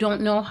if you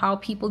don't know how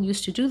people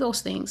used to do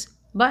those things.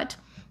 But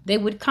they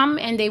would come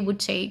and they would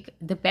take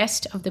the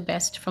best of the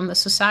best from the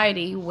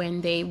society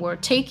when they were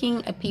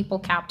taking a people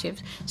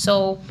captive.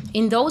 So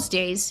in those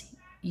days,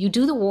 you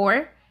do the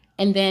war,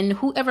 and then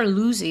whoever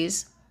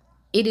loses,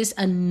 it is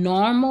a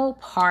normal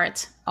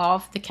part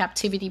of the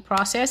captivity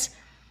process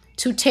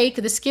to take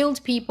the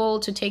skilled people,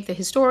 to take the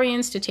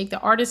historians, to take the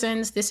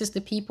artisans. This is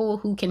the people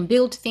who can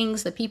build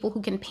things, the people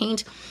who can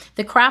paint,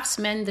 the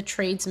craftsmen, the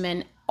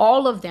tradesmen,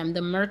 all of them,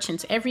 the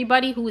merchants,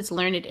 everybody who is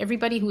learned,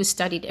 everybody who is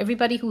studied,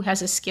 everybody who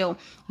has a skill,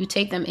 you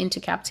take them into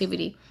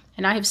captivity.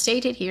 And I have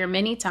stated here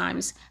many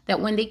times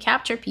that when they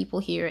capture people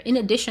here, in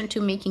addition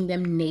to making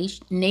them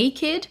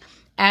naked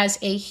as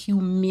a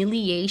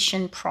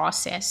humiliation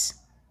process,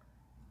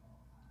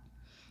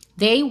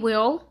 they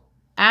will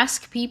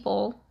ask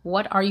people,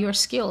 what are your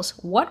skills?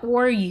 What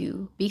were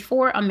you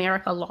before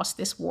America lost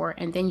this war?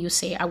 And then you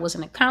say, I was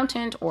an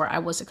accountant, or I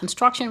was a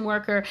construction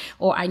worker,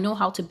 or I know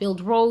how to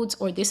build roads,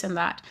 or this and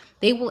that.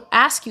 They will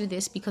ask you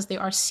this because they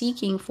are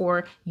seeking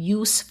for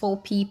useful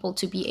people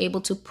to be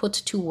able to put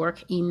to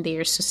work in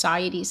their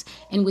societies.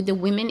 And with the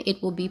women,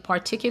 it will be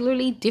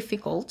particularly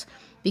difficult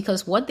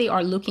because what they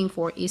are looking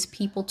for is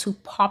people to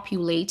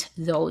populate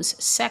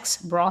those sex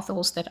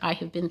brothels that I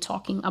have been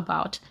talking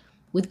about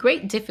with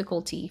great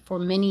difficulty for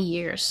many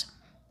years.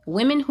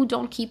 Women who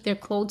don't keep their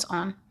clothes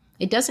on.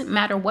 It doesn't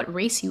matter what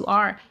race you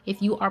are. If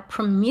you are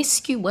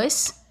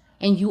promiscuous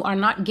and you are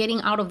not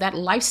getting out of that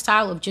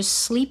lifestyle of just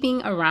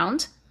sleeping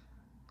around,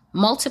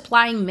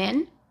 multiplying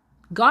men,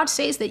 God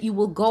says that you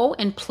will go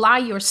and ply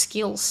your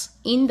skills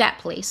in that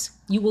place.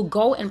 You will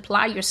go and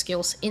ply your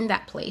skills in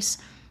that place.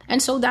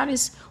 And so that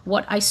is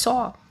what I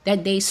saw,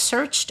 that they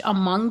searched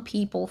among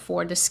people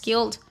for the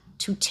skilled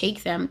to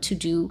take them to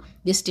do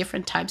these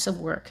different types of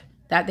work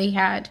that they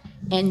had.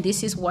 And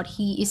this is what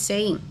he is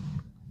saying,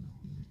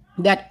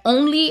 that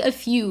only a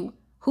few,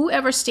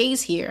 whoever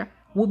stays here,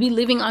 will be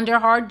living under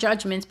hard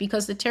judgments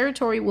because the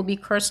territory will be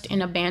cursed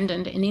and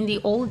abandoned. And in the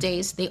old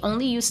days, they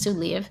only used to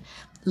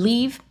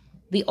leave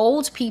the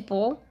old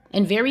people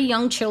and very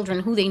young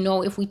children who they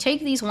know, if we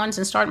take these ones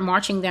and start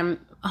marching them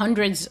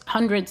hundreds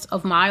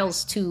of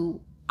miles to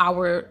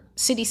our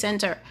city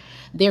center,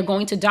 they're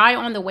going to die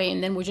on the way,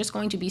 and then we're just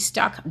going to be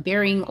stuck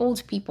burying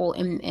old people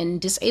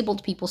and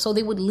disabled people. So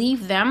they would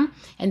leave them,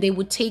 and they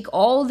would take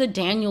all the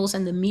Daniels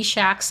and the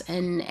Meshachs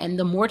and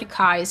the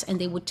Mordecais, and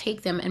they would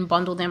take them and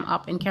bundle them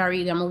up and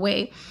carry them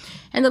away.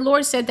 And the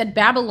Lord said that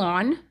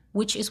Babylon,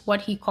 which is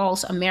what he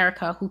calls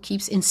America, who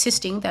keeps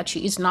insisting that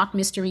she is not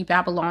Mystery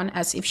Babylon,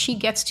 as if she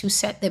gets to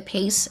set the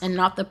pace and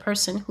not the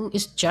person who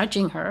is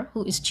judging her,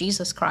 who is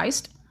Jesus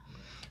Christ.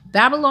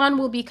 Babylon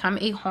will become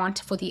a haunt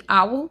for the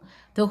owl,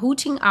 the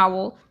hooting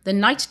owl, the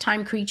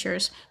nighttime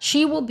creatures.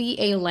 She will be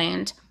a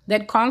land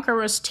that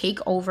conquerors take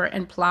over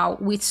and plow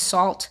with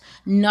salt.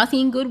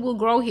 Nothing good will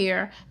grow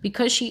here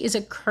because she is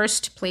a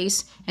cursed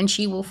place, and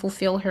she will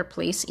fulfill her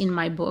place in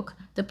my book.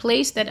 The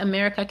place that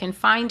America can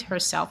find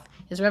herself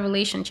is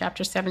Revelation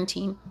chapter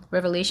 17,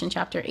 Revelation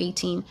chapter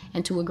 18,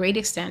 and to a great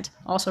extent,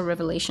 also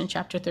Revelation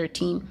chapter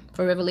 13.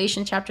 For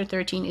Revelation chapter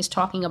 13 is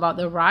talking about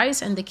the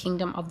rise and the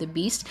kingdom of the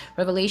beast.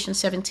 Revelation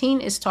 17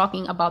 is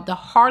talking about the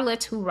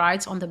harlot who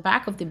rides on the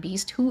back of the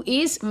beast, who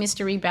is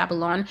Mystery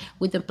Babylon,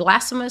 with the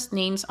blasphemous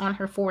names on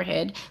her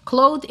forehead,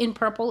 clothed in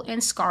purple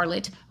and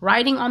scarlet,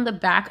 riding on the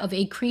back of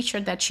a creature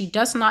that she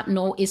does not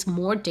know is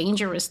more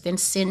dangerous than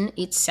sin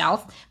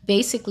itself,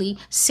 basically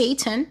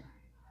Satan.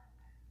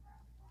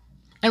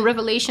 And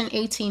Revelation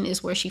 18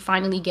 is where she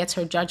finally gets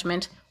her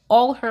judgment,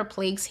 all her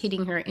plagues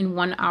hitting her in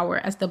 1 hour,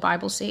 as the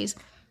Bible says,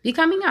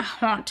 becoming a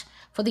haunt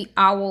for the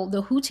owl,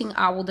 the hooting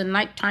owl, the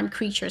nighttime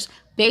creatures,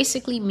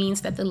 basically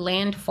means that the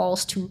land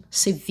falls to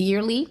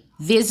severely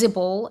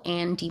visible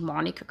and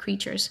demonic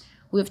creatures.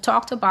 We've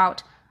talked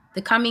about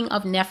the coming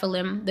of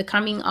Nephilim, the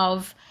coming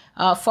of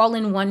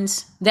fallen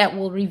ones that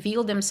will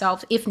reveal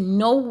themselves. If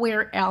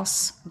nowhere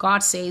else, God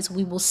says,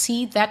 we will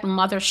see that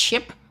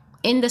mothership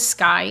in the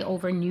sky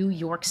over New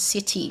York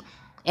City,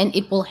 and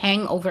it will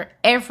hang over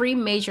every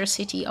major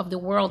city of the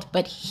world.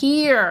 But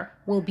here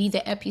will be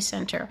the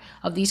epicenter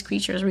of these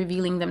creatures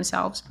revealing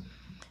themselves.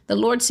 The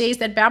Lord says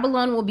that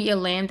Babylon will be a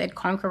land that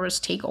conquerors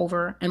take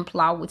over and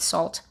plow with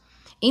salt.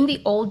 In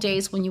the old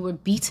days, when you were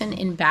beaten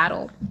in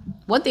battle,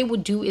 what they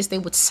would do is they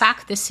would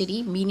sack the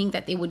city, meaning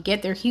that they would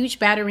get their huge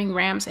battering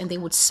rams and they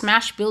would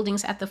smash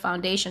buildings at the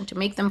foundation to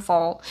make them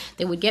fall.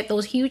 They would get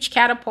those huge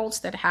catapults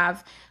that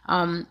have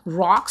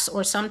rocks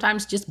or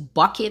sometimes just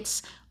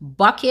buckets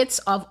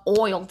of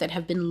oil that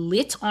have been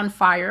lit on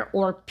fire,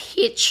 or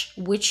pitch,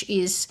 which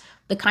is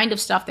the kind of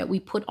stuff that we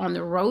put on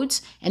the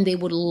roads, and they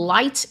would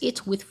light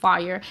it with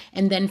fire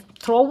and then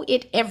throw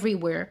it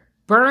everywhere,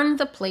 burn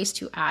the place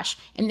to ash.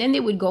 And then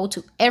they would go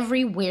to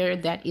everywhere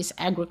that is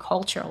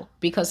agricultural,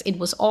 because it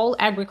was all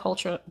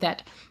agriculture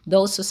that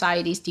those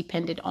societies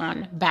depended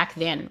on back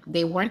then.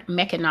 They weren't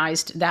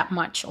mechanized that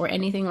much or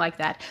anything like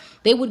that.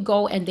 They would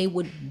go and they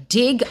would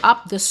dig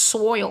up the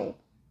soil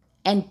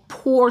and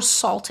pour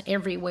salt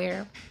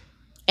everywhere.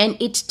 And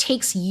it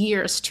takes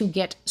years to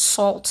get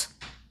salt,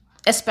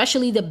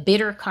 especially the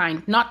bitter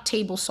kind, not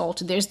table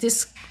salt. There's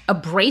this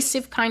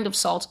abrasive kind of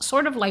salt,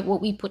 sort of like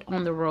what we put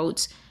on the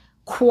roads,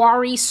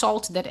 quarry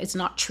salt that is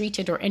not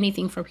treated or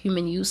anything for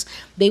human use.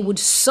 They would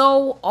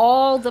sow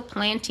all the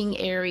planting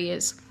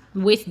areas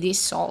with this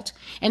salt.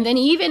 And then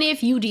even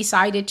if you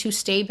decided to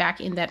stay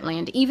back in that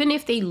land, even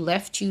if they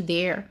left you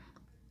there,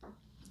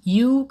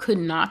 you could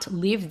not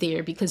live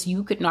there because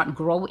you could not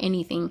grow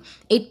anything.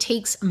 It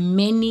takes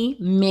many,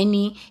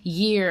 many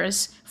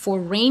years for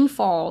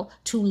rainfall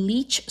to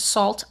leach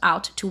salt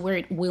out to where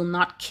it will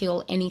not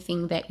kill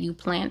anything that you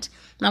plant.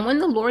 Now, when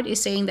the Lord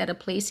is saying that a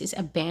place is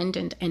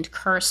abandoned and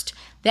cursed,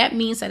 that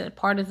means that as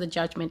part of the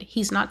judgment,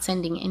 he's not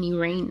sending any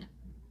rain.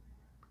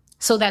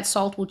 So that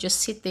salt will just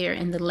sit there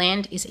and the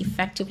land is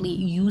effectively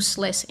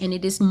useless. And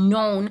it is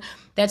known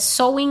that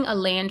sowing a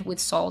land with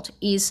salt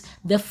is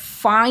the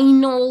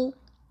final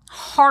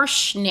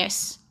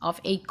harshness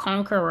of a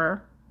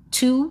conqueror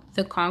to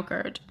the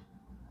conquered.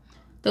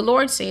 The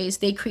Lord says,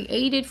 they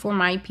created for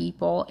my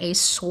people a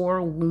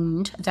sore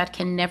wound that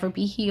can never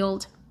be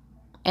healed.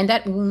 And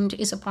that wound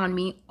is upon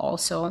me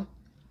also.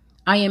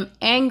 I am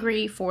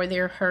angry for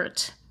their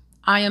hurt.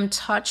 I am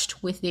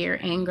touched with their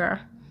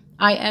anger.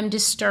 I am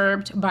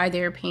disturbed by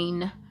their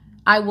pain.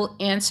 I will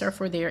answer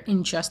for their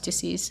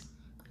injustices.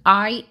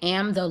 I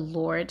am the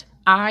Lord.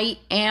 I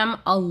am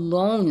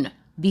alone.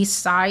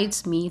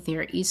 Besides me,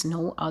 there is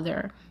no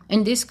other.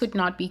 And this could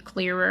not be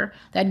clearer,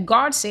 that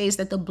God says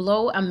that the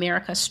blow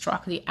America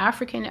struck the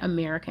African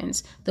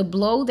Americans, the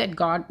blow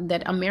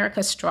that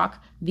America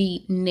struck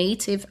the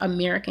Native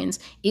Americans,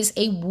 is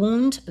a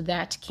wound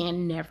that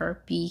can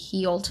never be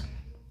healed.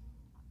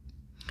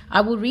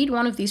 I will read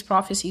one of these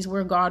prophecies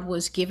where God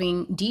was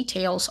giving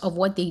details of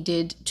what they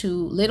did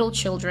to little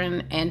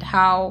children and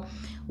how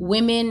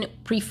women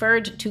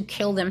preferred to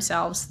kill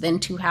themselves than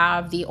to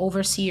have the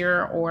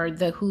overseer or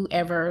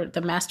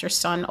the master's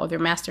son or their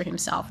master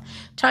himself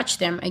touch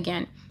them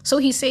again. So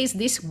he says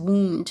this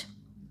wound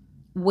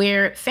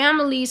where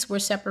families were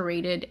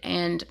separated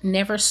and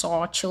never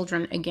saw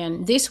children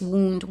again, this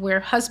wound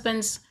where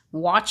husbands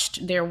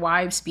watched their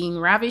wives being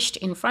ravished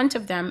in front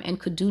of them and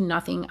could do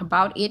nothing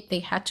about it. They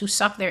had to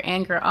suck their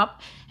anger up.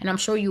 And I'm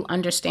sure you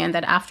understand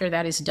that after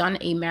that is done,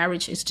 a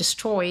marriage is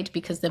destroyed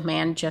because the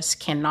man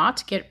just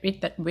cannot get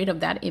rid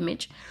of that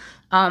image.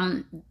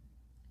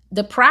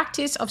 The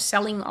practice of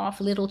selling off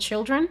little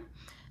children,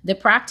 the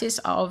practice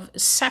of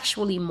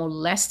sexually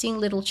molesting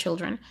little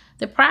children,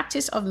 the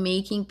practice of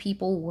making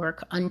people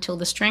work until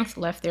the strength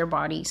left their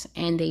bodies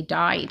and they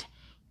died.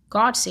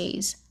 God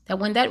says that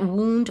when that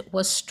wound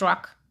was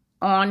struck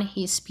on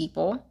his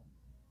people,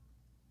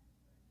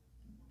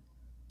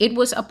 it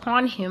was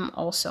upon him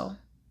also.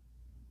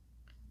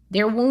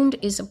 Their wound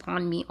is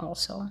upon me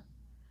also.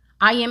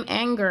 I am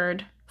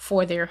angered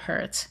for their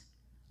hurt.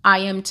 I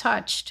am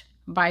touched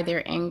by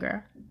their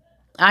anger.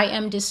 I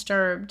am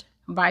disturbed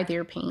by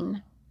their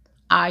pain.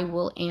 I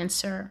will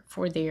answer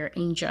for their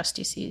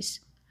injustices.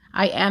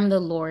 I am the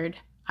Lord.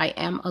 I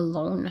am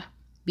alone.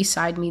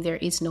 Beside me, there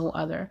is no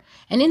other.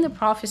 And in the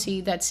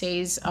prophecy that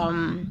says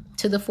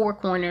to the four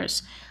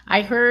corners,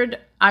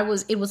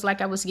 it was like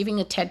I was giving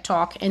a TED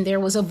talk and there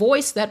was a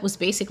voice that was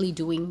basically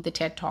doing the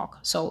TED talk.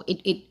 So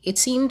it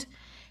seemed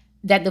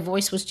that the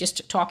voice was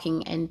just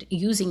talking and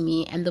using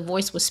me, and the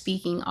voice was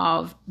speaking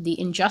of the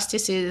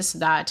injustices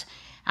that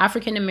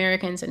African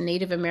Americans and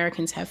Native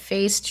Americans have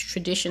faced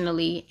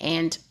traditionally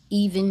and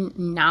even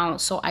now.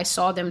 So I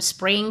saw them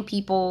spraying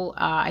people.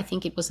 I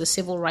think it was the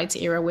civil rights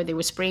era where they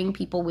were spraying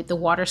people with the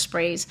water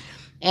sprays,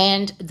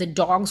 and the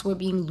dogs were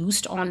being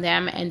loosed on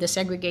them, and the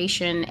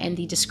segregation and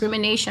the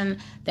discrimination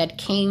that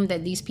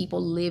these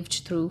people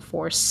lived through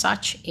for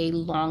such a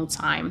long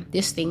time.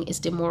 This thing is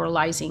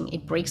demoralizing.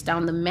 It breaks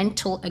down the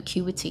mental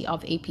acuity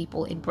of a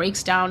people. It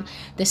breaks down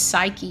the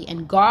psyche.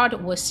 And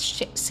God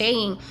was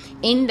saying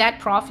in that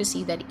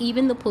prophecy that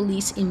even the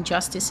police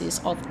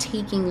injustices of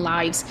taking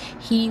lives,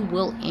 he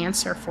will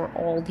answer for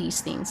all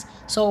these things.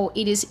 So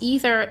it is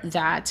either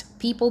that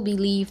people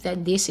believe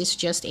that this is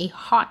just a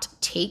hot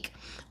take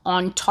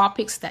on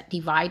topics that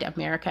divide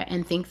America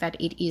and think that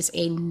it is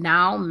a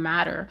now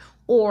matter,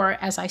 or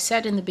as I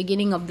said in the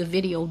beginning of the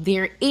video,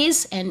 there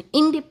is an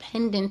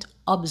independent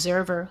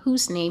observer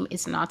whose name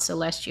is not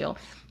celestial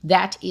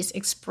that is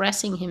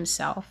expressing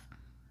himself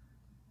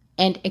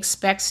and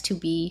expects to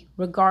be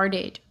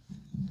regarded.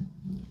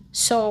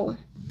 So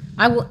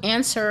I will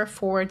answer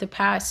for the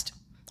past.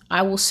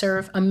 I will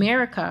serve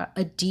America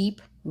a deep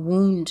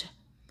wound.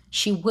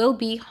 She will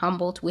be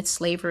humbled with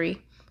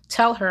slavery.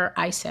 Tell her,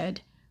 I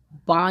said,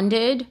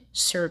 bonded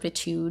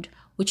servitude,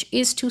 which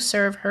is to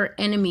serve her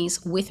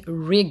enemies with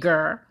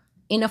rigor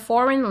in a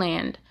foreign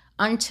land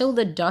until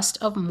the dust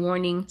of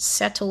mourning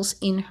settles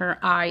in her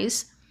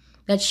eyes.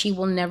 that she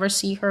will never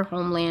see her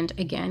homeland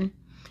again.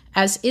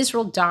 As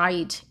Israel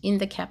died in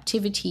the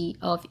captivity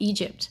of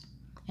Egypt,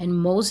 and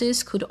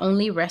Moses could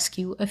only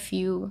rescue a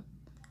few,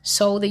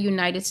 so the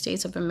United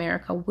States of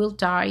America will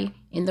die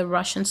in the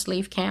Russian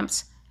slave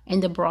camps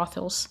and the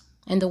brothels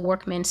and the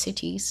workmen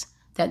cities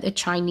that the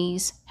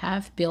Chinese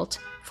have built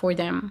for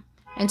them.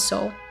 And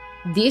so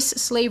this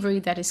slavery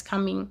that is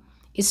coming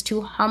is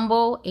to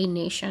humble a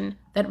nation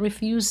that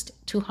refused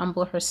to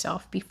humble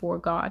herself before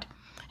God.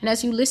 And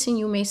as you listen,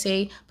 you may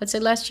say, but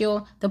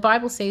Celestial, the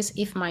Bible says,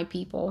 if my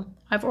people.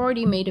 I've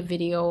already made a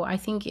video, I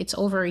think it's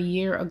over a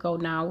year ago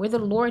now, where the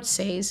Lord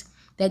says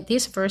that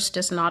this verse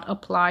does not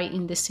apply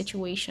in this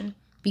situation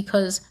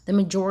because the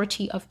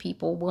majority of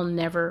people will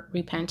never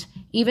repent.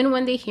 Even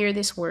when they hear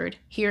this word,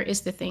 here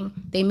is the thing.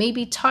 They may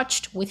be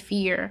touched with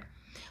fear,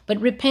 but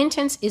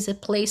repentance is a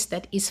place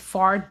that is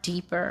far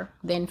deeper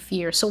than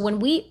fear. So when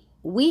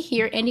we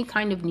hear any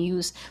kind of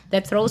news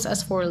that throws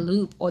us for a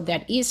loop or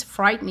that is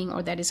frightening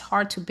or that is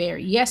hard to bear,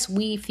 yes,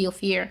 we feel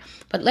fear.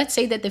 But let's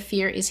say that the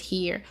fear is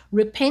here.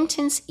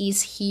 Repentance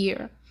is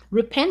here.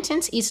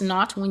 Repentance is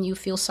not when you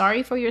feel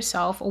sorry for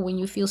yourself or when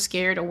you feel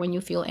scared or when you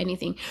feel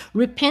anything.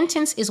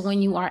 Repentance is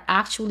when you are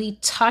actually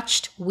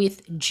touched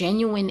with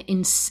genuine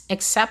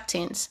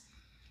acceptance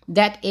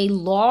that a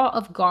law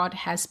of God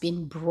has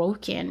been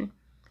broken,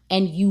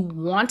 and you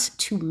want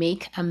to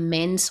make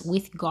amends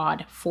with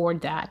God for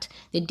that.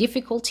 The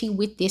difficulty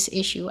with this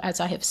issue, as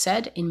I have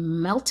said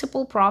in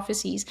multiple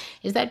prophecies,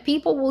 is that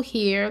people will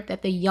hear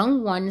that the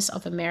young ones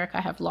of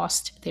America have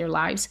lost their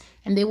lives,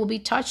 and they will be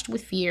touched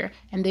with fear,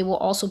 and they will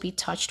also be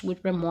touched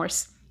with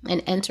remorse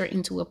and enter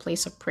into a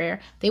place of prayer.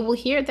 They will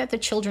hear that the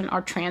children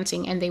are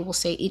trancing, and they will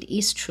say, it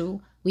is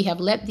true. We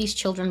have let these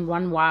children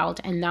run wild,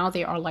 and now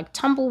they are like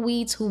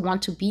tumbleweeds who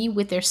want to be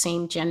with their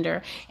same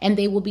gender, and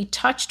they will be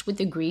touched with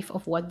the grief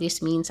of what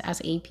this means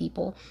as a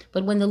people.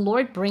 But when the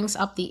Lord brings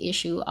up the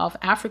issue of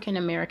African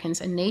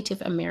Americans and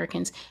Native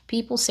Americans,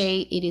 people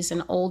say it is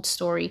an old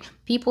story.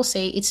 People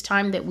say it's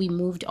time that we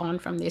moved on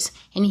from this.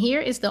 And here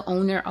is the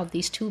owner of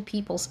these two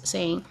peoples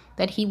saying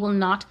that he will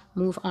not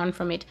move on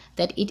from it,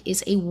 that it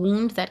is a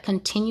wound that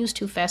continues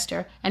to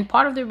fester. And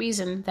part of the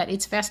reason that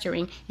it's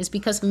festering is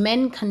because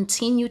men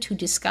continue to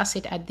discuss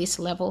it at this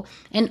level,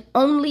 and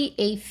only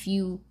a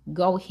few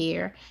go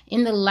here.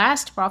 In the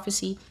last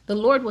prophecy, the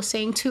Lord was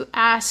saying to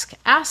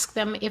ask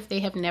them if they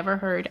have never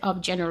heard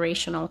of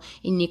generational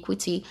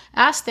iniquity.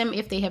 Ask them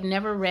if they have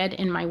never read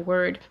in my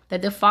word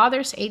that the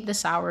fathers ate the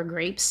sour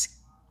grapes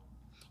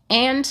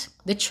and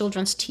the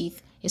children's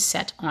teeth is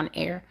set on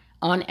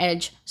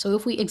edge. So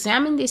if we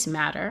examine this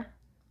matter,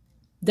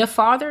 the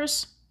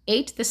fathers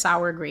ate the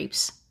sour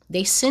grapes.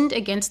 They sinned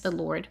against the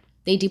Lord.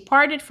 They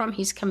departed from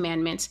his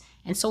commandments,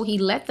 and so he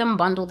let them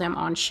bundle them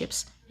on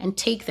ships and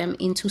take them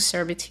into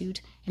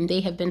servitude, and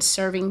they have been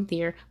serving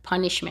their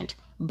punishment.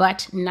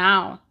 But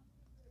now,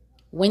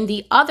 when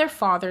the other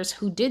fathers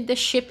who did the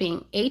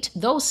shipping ate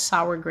those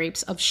sour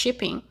grapes of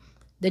shipping,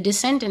 the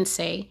descendants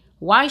say,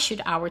 why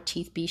should our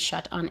teeth be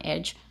shut on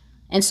edge?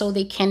 And so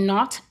they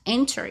cannot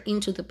enter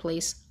into the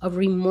place of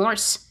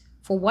remorse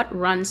for what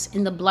runs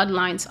in the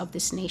bloodlines of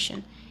this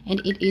nation. And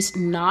it is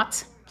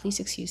not, please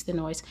excuse the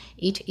noise,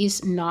 it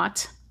is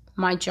not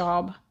my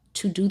job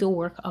to do the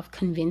work of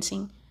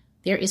convincing.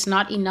 There is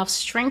not enough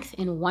strength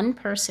in one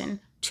person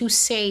to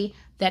say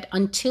that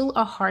until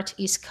a heart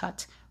is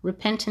cut,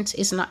 repentance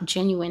is not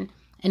genuine.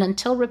 And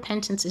until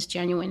repentance is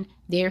genuine,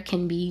 there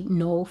can be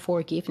no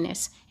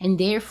forgiveness. And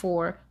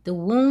therefore, the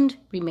wound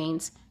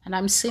remains. And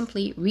I'm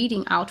simply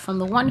reading out from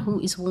the one who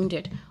is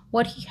wounded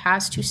what he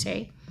has to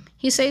say.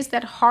 He says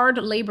that hard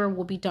labor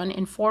will be done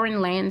in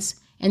foreign lands,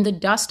 and the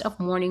dust of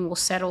mourning will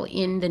settle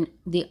in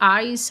the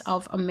eyes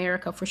of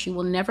America, for she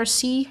will never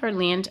see her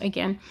land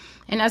again.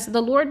 And as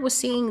the Lord was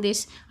saying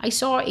this, I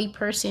saw a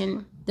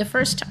person. The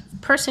first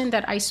person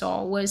that I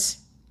saw was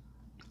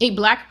a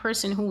black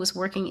person who was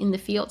working in the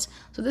fields.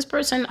 So this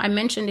person, I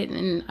mentioned it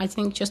in, I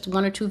think, just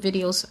 1 or 2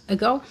 videos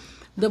ago.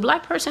 The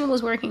black person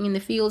was working in the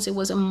fields. It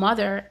was a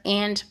mother,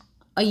 and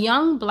a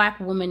young black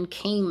woman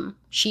came.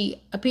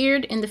 She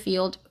appeared in the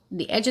field,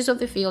 the edges of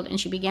the field, and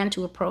she began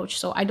to approach.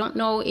 So I don't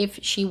know if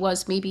she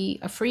was maybe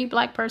a free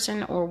black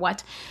person or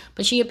what,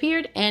 but she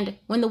appeared, and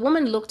when the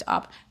woman looked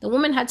up, the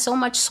woman had so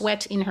much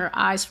sweat in her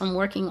eyes from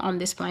working on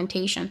this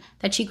plantation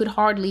that she could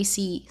hardly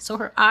see. So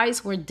her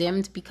eyes were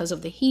dimmed because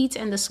of the heat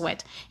and the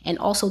sweat and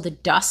also the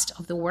dust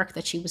of the work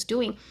that she was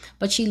doing.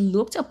 But she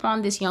looked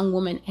upon this young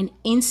woman, and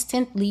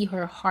instantly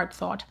her heart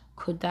thought,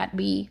 could that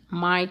be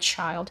my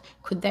child?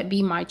 Could that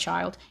be my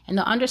child? And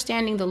the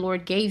understanding the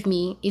Lord gave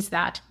me is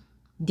that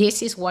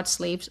this is what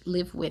slaves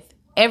live with.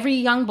 Every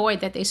young boy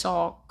that they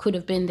saw could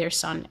have been their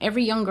son.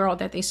 Every young girl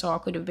that they saw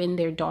could have been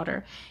their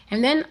daughter.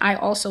 And then I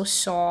also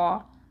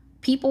saw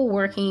people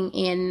working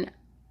in,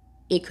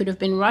 it could have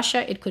been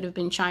Russia, it could have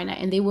been China,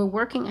 and they were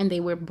working and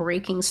they were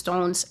breaking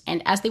stones.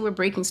 And as they were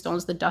breaking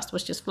stones, the dust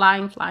was just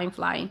flying.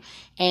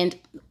 And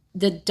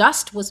the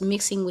dust was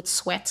mixing with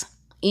sweat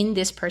in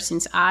this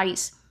person's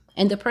eyes.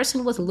 And the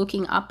person was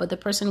looking up, but the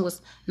person was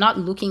not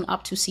looking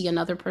up to see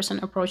another person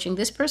approaching.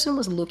 This person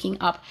was looking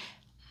up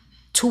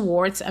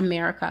towards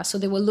America. So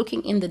they were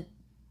looking in the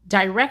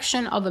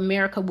direction of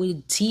America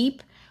with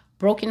deep,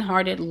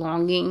 brokenhearted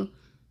longing,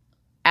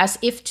 as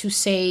if to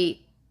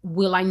say,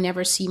 will I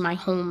never see my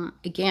home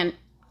again?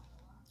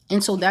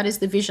 And so that is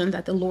the vision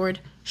that the Lord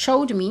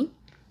showed me,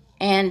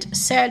 and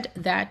said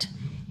that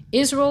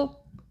Israel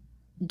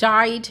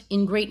died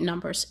in great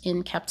numbers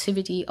in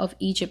captivity of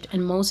Egypt,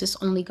 and Moses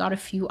only got a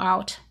few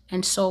out.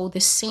 And so the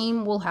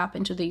same will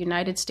happen to the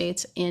United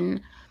States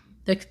in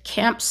the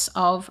camps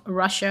of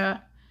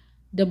Russia,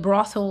 the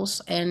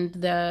brothels, and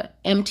the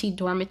empty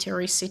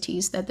dormitory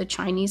cities that the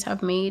Chinese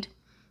have made.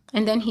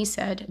 And then he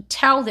said,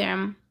 tell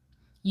them,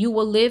 you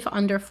will live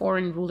under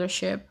foreign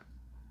rulership.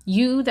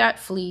 You that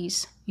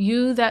flees,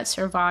 you that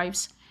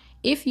survives,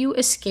 if you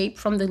escape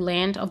from the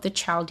land of the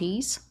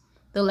Chaldees.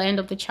 The land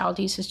of the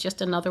Chaldees is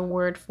just another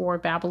word for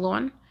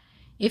Babylon.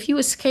 If you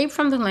escape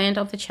from the land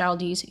of the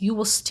Chaldees, you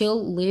will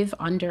still live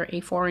under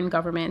a foreign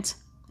government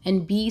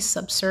and be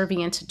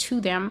subservient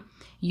to them.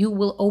 You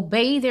will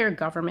obey their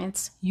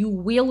governments. You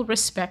will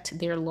respect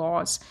their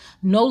laws.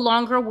 No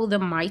longer will the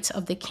might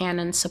of the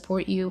cannon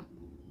support you.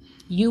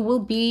 You will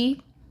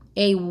be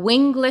a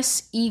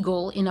wingless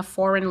eagle in a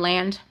foreign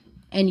land,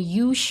 and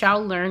you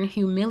shall learn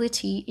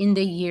humility in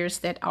the years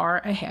that are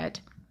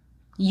ahead.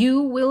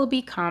 You will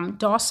become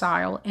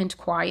docile and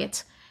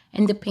quiet,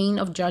 and the pain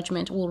of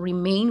judgment will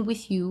remain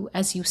with you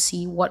as you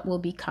see what will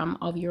become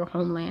of your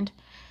homeland.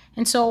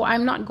 And so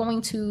I'm not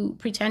going to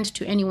pretend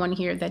to anyone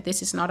here that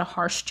this is not a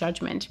harsh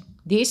judgment.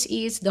 This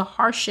is the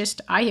harshest.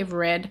 I have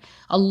read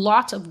a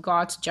lot of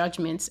God's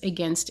judgments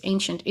against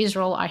ancient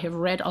Israel. I have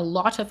read a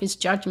lot of his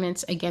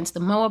judgments against the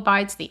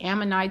Moabites, the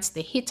Ammonites,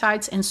 the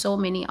Hittites, and so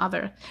many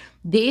other.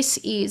 This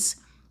is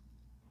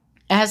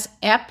as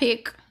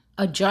epic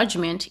a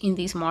judgment in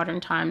these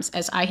modern times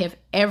as I have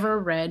ever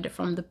read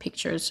from the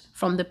pictures,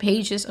 from the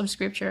pages of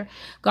scripture.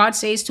 God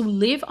says to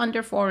live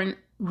under foreign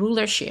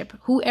rulership,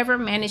 whoever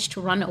managed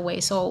to run away.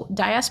 So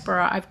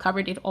diaspora, I've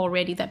covered it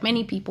already, that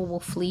many people will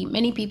flee.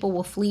 Many people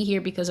will flee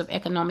here because of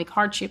economic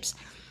hardships.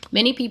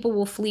 Many people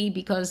will flee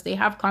because they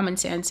have common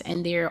sense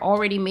and they're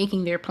already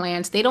making their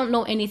plans. They don't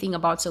know anything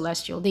about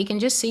celestial. They can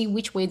just see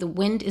which way the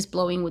wind is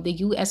blowing with the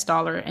US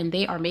dollar, and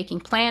they are making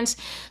plans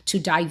to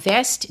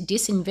divest,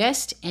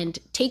 disinvest, and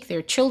take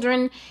their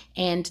children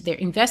and their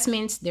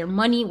investments, their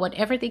money,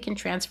 whatever they can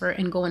transfer,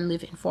 and go and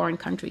live in foreign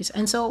countries.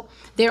 And so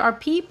there are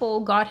people,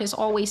 God has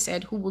always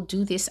said, who will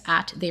do this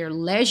at their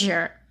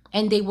leisure.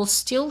 And they will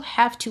still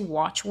have to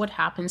watch what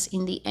happens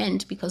in the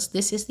end, because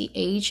this is the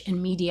age and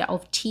media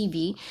of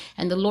TV.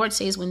 And the Lord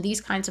says when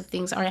these kinds of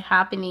things are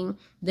happening,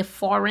 the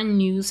foreign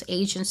news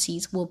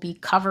agencies will be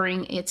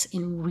covering it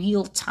in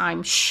real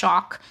time,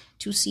 shock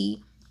to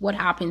see what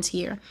happens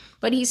here.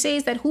 But he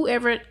says that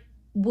whoever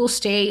will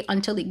stay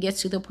until it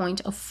gets to the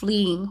point of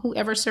fleeing,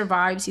 whoever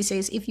survives, he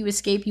says, if you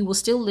escape, you will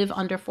still live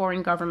under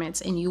foreign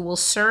governments and you will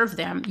serve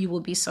them. You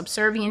will be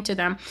subservient to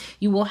them.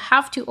 You will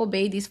have to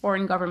obey these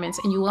foreign governments,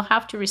 and you will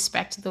have to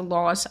respect the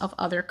laws of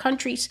other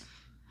countries.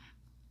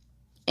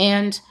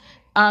 And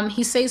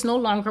he says, no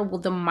longer will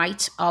the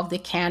might of the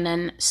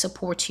cannon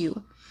support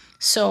you.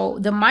 So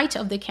the might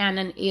of the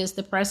cannon is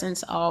the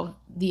presence of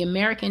the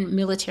American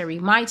military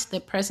might, the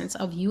presence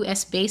of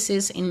U.S.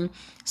 bases in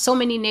so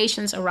many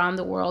nations around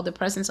the world, the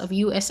presence of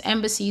U.S.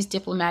 embassies,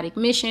 diplomatic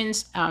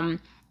missions,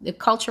 the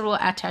cultural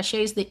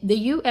attaches, the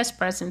U.S.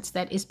 presence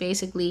that is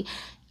basically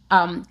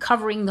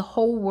covering the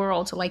whole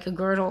world like a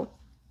girdle.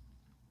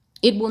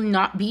 It will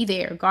not be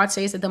there. God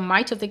says that the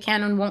might of the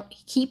cannon won't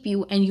keep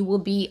you, and you will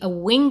be a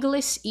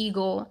wingless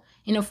eagle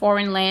in a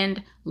foreign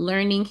land,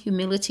 learning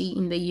humility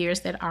in the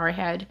years that are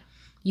ahead.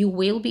 You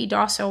will be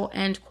docile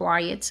and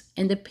quiet,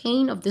 and the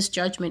pain of this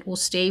judgment will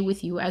stay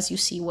with you as you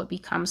see what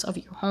becomes of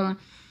your home.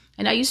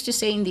 And I used to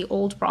say in the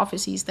old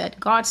prophecies that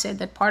God said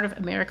that part of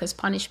America's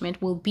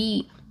punishment will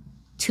be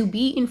to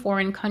be in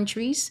foreign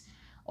countries,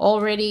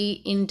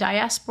 already in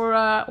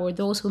diaspora, or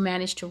those who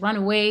manage to run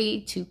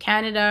away to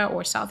Canada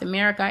or South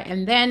America.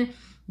 And then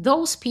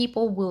those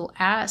people will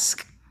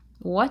ask,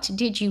 what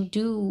did you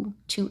do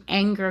to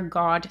anger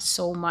God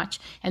so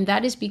much? And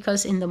that is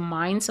because in the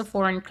minds of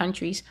foreign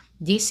countries,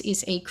 this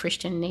is a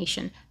Christian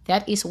nation.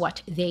 That is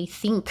what they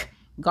think.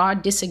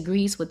 God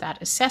disagrees with that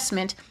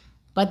assessment,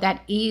 but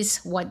that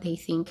is what they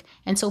think.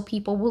 And so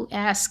people will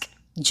ask,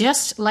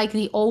 just like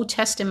the Old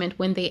Testament,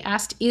 when they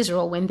asked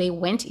Israel, when they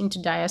went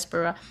into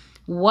diaspora,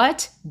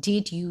 what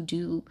did you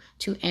do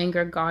to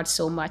anger God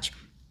so much?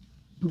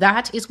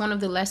 That is one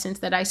of the lessons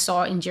that I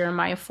saw in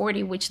Jeremiah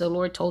 40, which the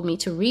Lord told me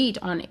to read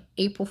on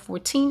April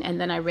 14, and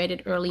then I read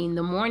it early in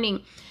the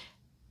morning.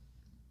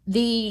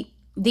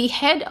 The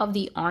head of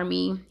the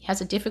army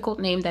has a difficult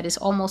name that is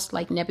almost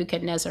like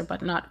Nebuchadnezzar,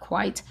 but not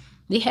quite.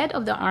 The head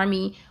of the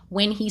army,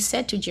 when he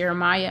said to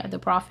Jeremiah, the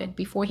prophet,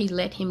 before he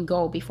let him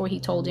go, before he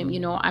told him,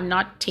 I'm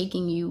not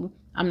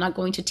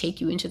going to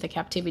take you into the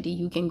captivity.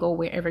 You can go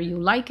wherever you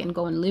like and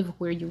go and live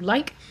where you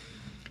like.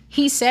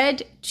 He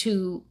said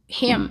to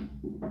him,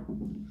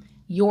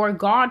 your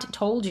God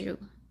told you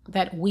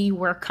that we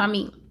were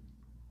coming.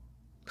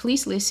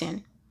 Please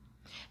listen.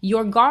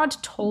 Your God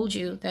told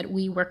you that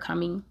we were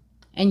coming.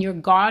 and your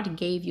God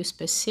gave you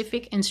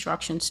specific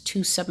instructions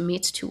to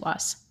submit to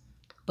us,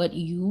 but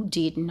you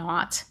did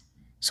not.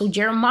 So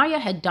Jeremiah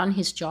had done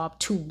his job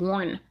to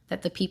warn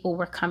that the people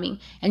were coming.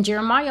 And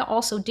Jeremiah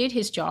also did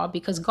his job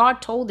because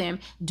God told them,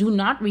 do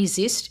not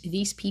resist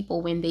these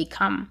people when they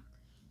come.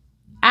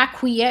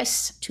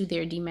 Acquiesce to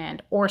their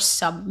demand or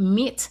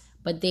submit,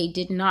 but they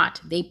did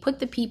not. They put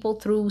the people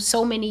through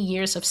so many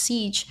years of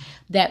siege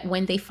that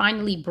when they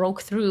finally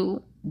broke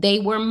through, they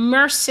were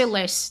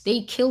merciless.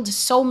 They killed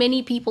so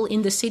many people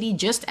in the city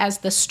just as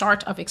the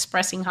start of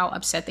expressing how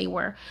upset they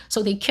were.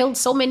 So they killed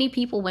so many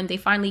people when they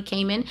finally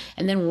came in,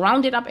 and then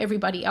rounded up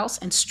everybody else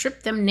and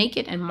stripped them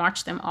naked and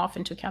marched them off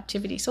into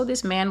captivity. So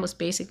this man was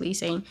basically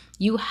saying,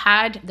 you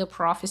had the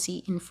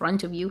prophecy in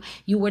front of you.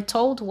 You were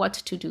told what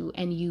to do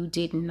and you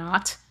did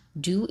not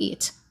do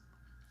it.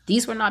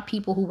 These were not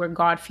people who were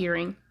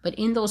God-fearing, but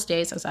in those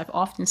days, as I've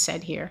often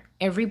said here,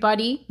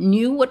 everybody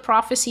knew what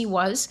prophecy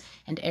was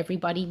and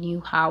everybody knew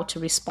how to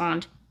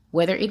respond,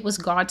 whether it was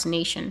God's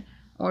nation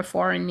or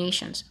foreign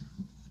nations.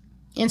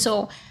 And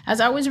so as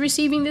I was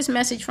receiving this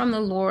message from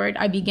the Lord,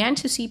 I began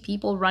to see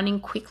people running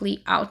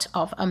quickly out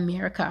of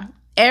America.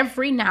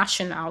 Every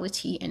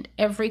nationality and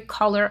every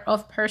color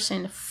of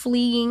person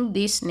fleeing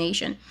this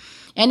nation.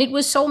 And it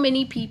was so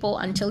many people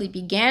until it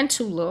began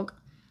to look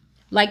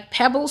like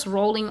pebbles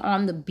rolling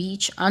on the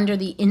beach under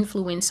the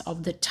influence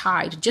of the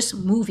tide, just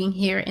moving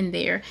here and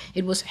there.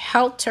 It was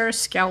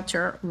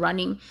helter-skelter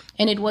running,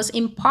 and it was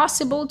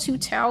impossible to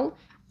tell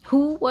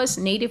who was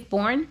native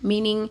born,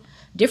 meaning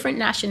different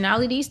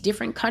nationalities,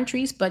 different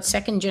countries, but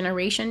second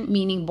generation,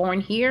 meaning born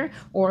here,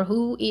 or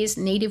who is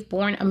native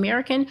born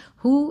American,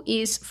 who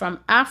is from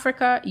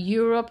Africa,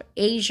 Europe,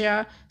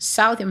 Asia,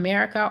 South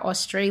America,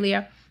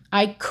 Australia.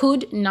 I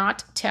could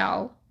not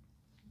tell,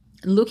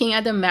 looking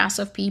at the mass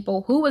of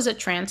people, who was a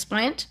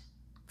transplant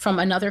from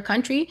another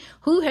country,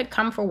 who had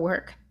come for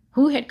work,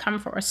 who had come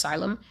for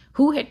asylum,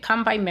 who had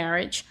come by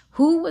marriage,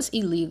 who was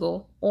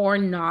illegal or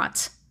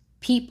not.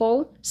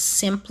 People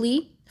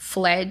simply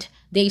fled.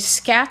 They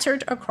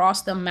scattered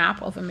across the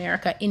map of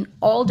America in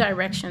all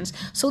directions,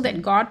 so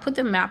that God put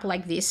the map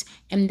like this,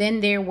 and then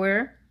there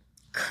were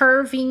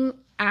curving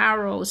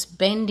arrows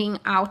bending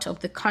out of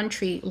the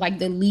country like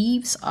the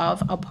leaves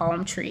of a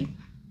palm tree.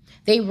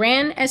 They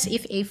ran as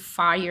if a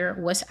fire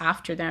was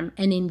after them.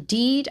 And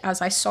indeed,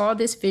 as I saw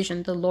this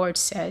vision, the Lord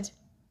said,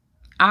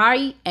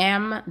 I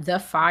am the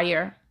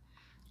fire.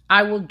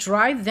 I will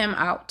drive them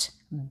out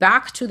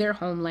back to their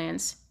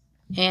homelands,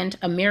 and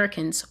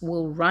Americans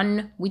will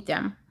run with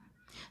them.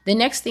 The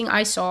next thing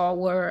I saw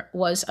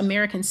was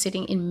Americans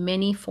sitting in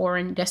many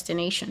foreign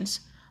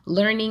destinations,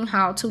 learning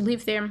how to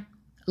live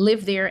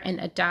there and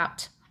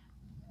adapt.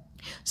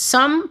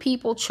 Some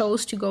people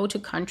chose to go to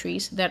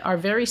countries that are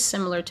very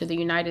similar to the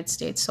United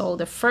States. So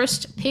the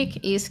first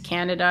pick is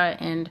Canada,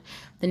 and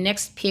the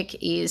next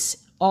pick is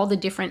all the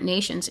different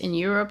nations in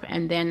Europe,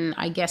 and then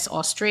I guess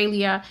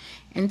Australia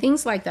and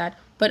things like that.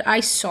 But I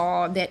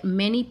saw that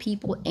many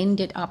people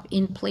ended up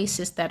in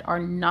places that are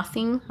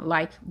nothing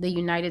like the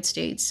United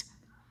States.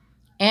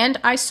 And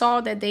I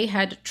saw that they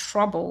had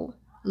trouble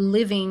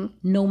living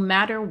no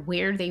matter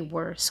where they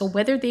were. So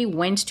whether they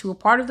went to a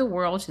part of the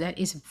world that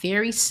is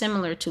very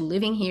similar to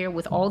living here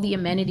with all the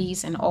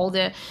amenities and all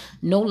the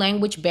no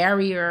language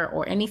barrier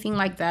or anything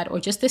like that, or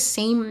just the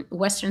same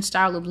Western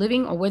style of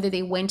living, or whether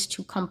they went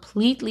to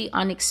completely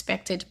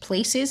unexpected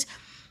places,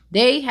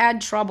 they had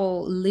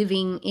trouble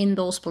living in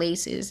those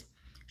places,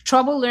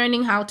 trouble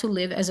learning how to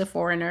live as a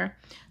foreigner,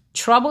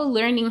 trouble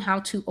learning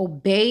how to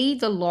obey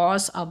the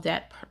laws of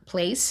that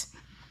place,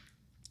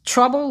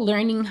 trouble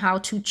learning how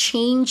to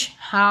change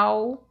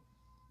how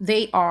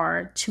they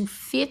are to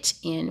fit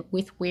in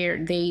with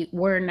where they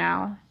were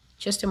now.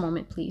 Just a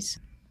moment, please.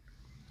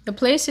 The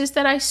places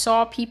that I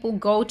saw people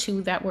go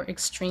to that were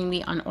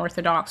extremely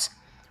unorthodox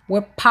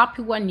were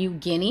Papua New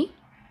Guinea,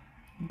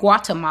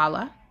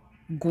 Guatemala,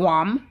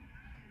 Guam,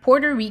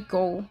 Puerto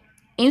Rico,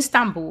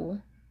 Istanbul,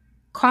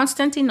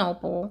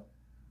 Constantinople,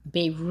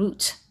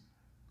 Beirut,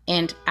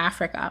 and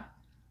Africa.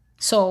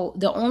 So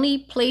the only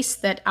place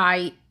that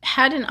I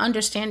had an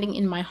understanding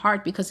in my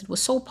heart, because it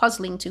was so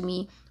puzzling to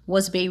me,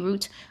 was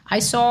Beirut. I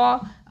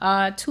saw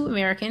 2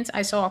 Americans.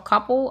 I saw a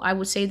couple. I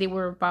would say they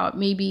were about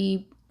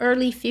maybe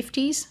early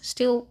 50s,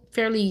 still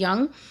fairly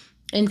young.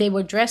 And they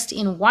were dressed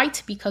in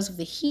white because of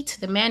the heat.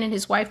 The man and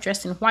his wife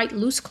dressed in white,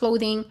 loose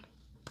clothing.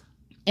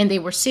 And they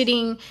were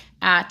sitting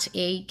at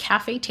a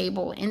cafe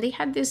table. And they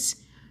had this,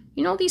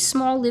 these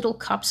small little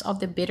cups of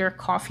the bitter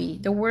coffee.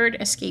 The word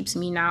escapes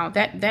me now.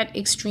 That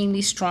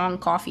extremely strong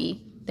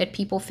coffee that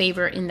people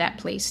favor in that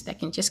place that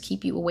can just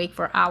keep you awake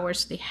for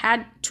hours. They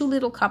had 2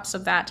 little cups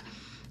of that,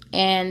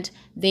 and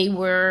they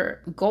were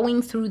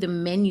going through the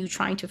menu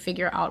trying to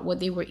figure out what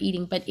they were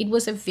eating. But it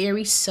was a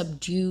very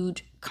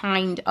subdued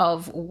kind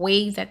of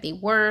way that they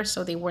were.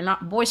 So they were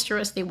not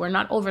boisterous. They were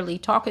not overly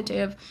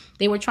talkative.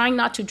 They were trying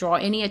not to draw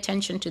any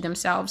attention to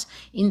themselves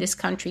in this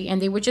country.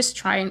 And they were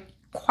just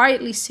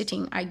quietly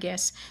sitting, I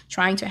guess,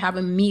 trying to have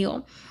a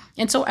meal.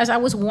 And so as I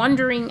was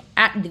wondering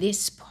at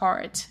this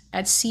part,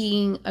 at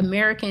seeing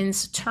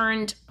Americans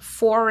turned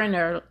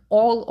foreigner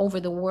all over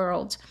the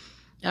world,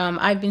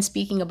 I've been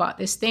speaking about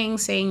this thing,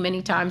 saying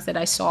many times that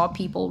I saw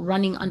people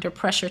running under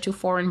pressure to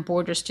foreign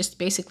borders, just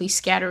basically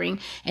scattering.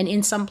 And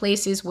in some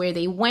places where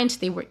they went,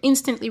 they were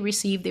instantly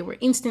received, they were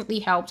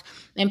instantly helped,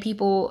 and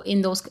people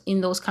in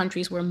those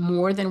countries were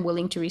more than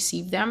willing to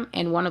receive them.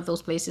 And one of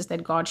those places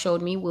that God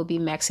showed me will be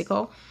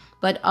Mexico.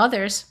 But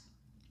others,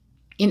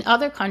 in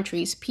other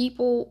countries,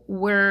 people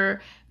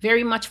were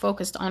very much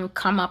focused on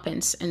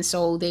comeuppance. And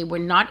so they were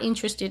not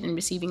interested in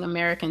receiving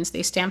Americans.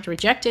 They stamped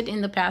rejected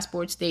in the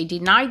passports. They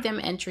denied them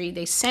entry.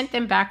 They sent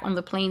them back on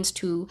the planes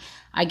to,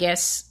 I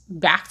guess,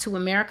 back to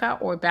America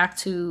or back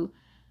to,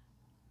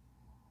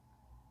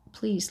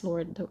 please,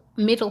 Lord, the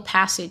Middle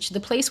Passage, the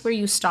place where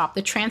you stop,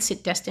 the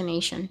transit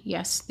destination.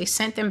 Yes, they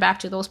sent them back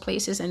to those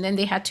places, and then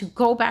they had to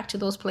go back to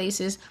those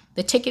places.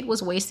 The ticket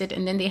was wasted,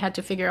 and then they had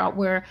to figure out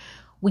where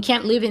we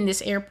can't live in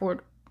this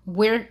airport.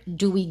 Where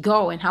do we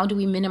go, and how do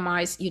we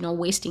minimize,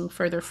 wasting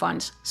further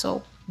funds?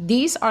 So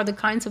these are the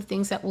kinds of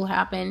things that will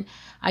happen,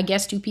 I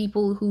guess, to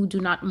people who do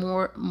not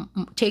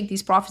take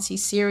these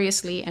prophecies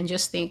seriously and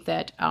just think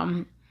that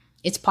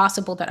it's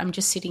possible that I'm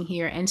just sitting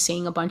here and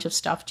saying a bunch of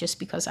stuff just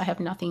because I have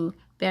nothing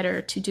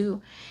better to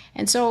do.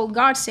 And so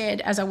God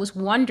said, as I was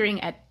wondering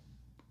at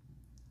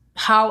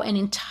how an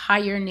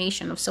entire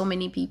nation of so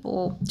many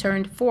people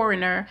turned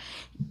foreigner,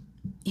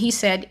 he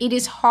said, it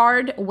is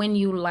hard when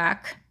you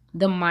lack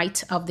the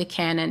might of the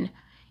cannon,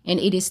 and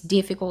it is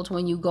difficult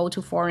when you go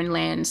to foreign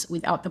lands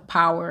without the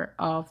power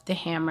of the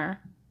hammer.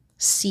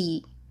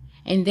 See.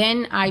 And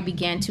then I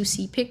began to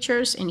see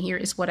pictures, and here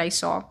is what I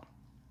saw.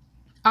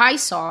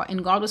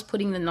 And God was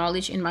putting the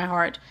knowledge in my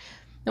heart,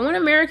 that when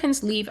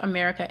Americans leave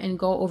America and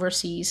go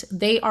overseas,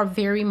 they are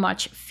very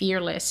much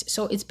fearless.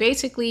 So it's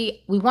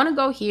basically, we want to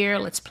go here,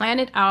 let's plan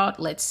it out,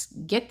 let's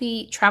get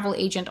the travel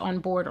agent on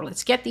board, or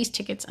let's get these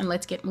tickets and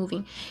let's get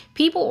moving.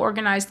 People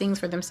organize things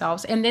for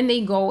themselves, and then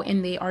they go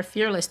and they are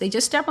fearless. They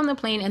just step on the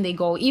plane and they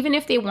go, even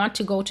if they want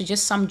to go to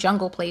just some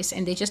jungle place,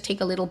 and they just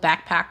take a little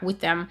backpack with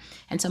them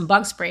and some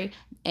bug spray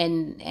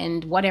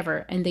and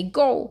whatever, and they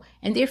go,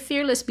 and they're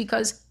fearless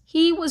because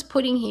he was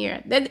putting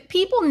here that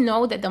people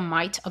know that the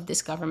might of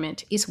this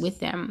government is with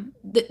them.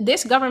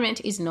 This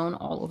government is known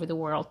all over the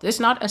world.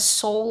 There's not a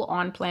soul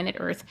on planet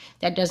Earth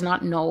that does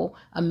not know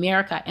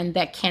America and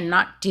that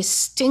cannot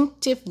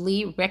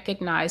distinctively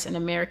recognize an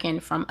American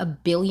from a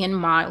billion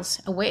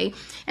miles away.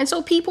 And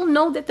so people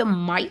know that the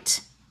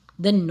might,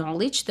 the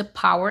knowledge, the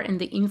power, and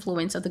the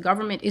influence of the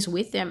government is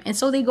with them. And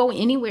so they go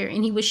anywhere.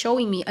 And he was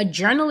showing me a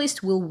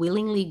journalist will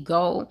willingly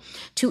go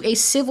to a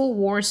civil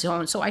war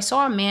zone. So I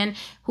saw a man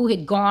who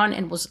had gone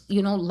and was,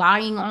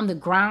 lying on the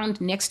ground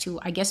next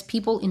to, I guess,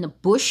 people in the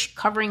bush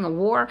covering a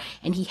war.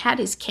 And he had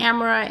his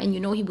camera and,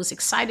 he was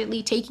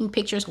excitedly taking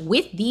pictures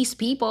with these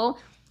people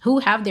who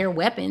have their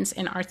weapons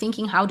and are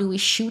thinking, how do we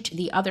shoot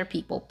the other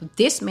people? But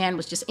this man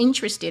was just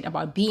interested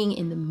about being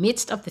in the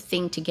midst of the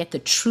thing to get the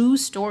true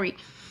story.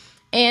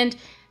 And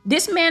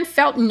this man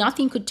felt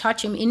nothing could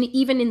touch him,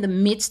 even in the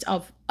midst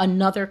of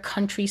another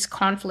country's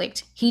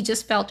conflict. He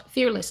just felt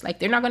fearless, like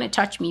they're not going to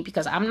touch me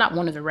because I'm not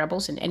one of the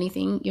rebels in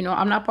anything.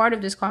 I'm not part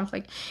of this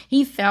conflict.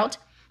 He felt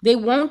they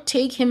won't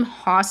take him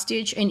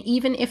hostage. And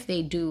even if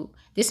they do,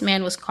 this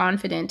man was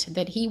confident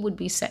that he would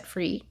be set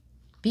free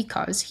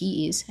because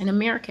he is an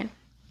American.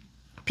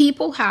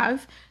 People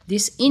have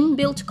this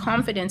inbuilt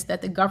confidence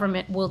that the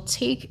government will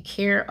take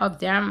care of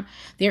them.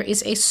 There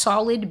is a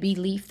solid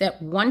belief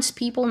that once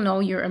people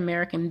know you're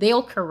American,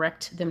 they'll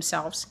correct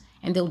themselves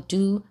and they'll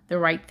do the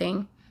right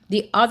thing.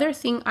 The other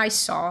thing I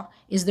saw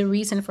is the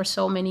reason for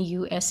so many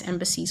U.S.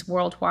 embassies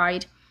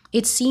worldwide.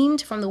 It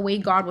seemed from the way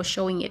God was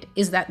showing it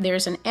is that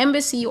there's an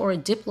embassy or a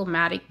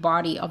diplomatic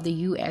body of the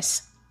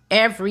U.S.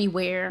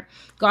 everywhere.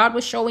 God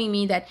was showing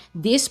me that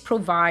this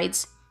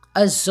provides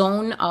a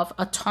zone of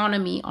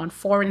autonomy on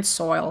foreign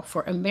soil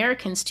for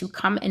Americans to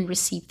come and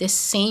receive the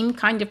same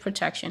kind of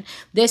protection,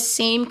 the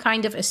same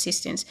kind of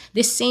assistance,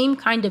 the same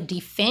kind of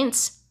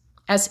defense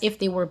as if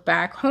they were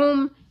back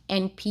home,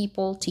 and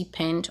people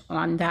depend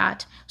on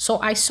that. So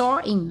I saw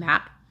a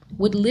map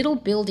with little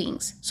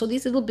buildings. So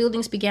these little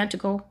buildings began to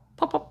go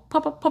pop up,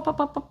 pop up, pop up,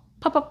 pop up,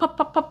 pop up, pop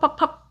up,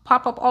 pop up,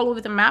 pop up all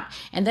over the map,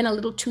 and then a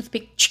little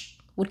toothpick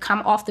would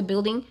come off the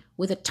building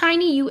with a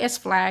tiny U.S.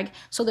 flag.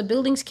 So the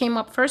buildings came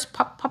up first,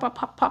 pop, pop, pop,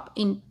 pop, pop,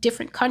 in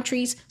different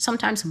countries,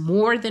 sometimes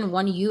more than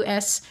one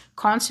U.S.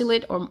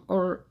 consulate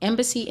or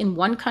embassy in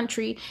one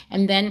country.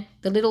 And then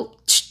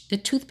the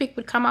toothpick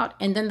would come out,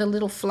 and then the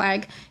little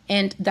flag.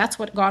 And that's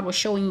what God was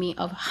showing me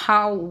of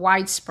how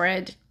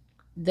widespread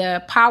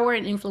the power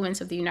and influence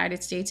of the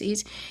United States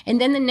is.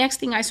 And then the next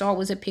thing I saw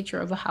was a picture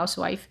of a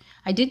housewife.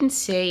 I didn't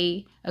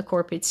say a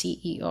corporate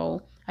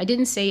CEO. I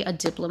didn't say a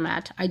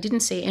diplomat. I didn't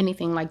say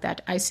anything like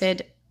that. I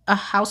said a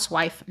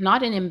housewife,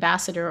 not an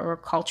ambassador or a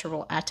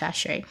cultural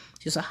attaché.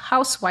 She was a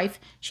housewife.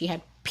 She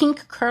had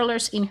pink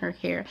curlers in her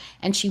hair,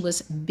 and she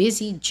was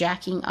busy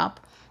jacking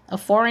up a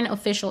foreign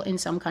official in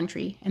some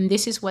country. And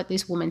this is what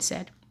this woman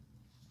said.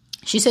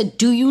 She said,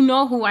 "Do you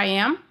know who I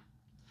am?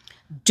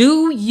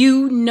 Do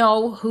you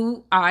know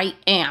who I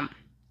am?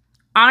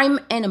 I'm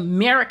an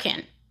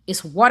American,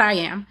 is what I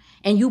am.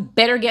 And you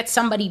better get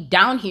somebody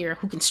down here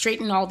who can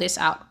straighten all this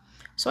out.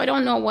 So I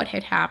don't know what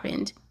had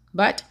happened,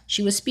 but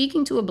she was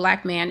speaking to a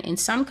black man in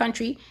some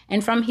country.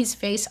 And from his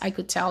face, I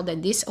could tell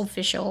that this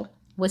official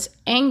was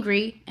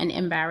angry and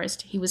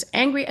embarrassed. He was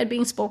angry at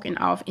being spoken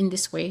of in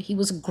this way. He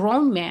was a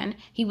grown man.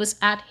 He was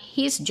at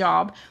his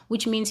job,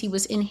 which means he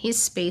was in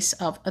his space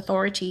of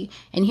authority.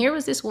 And here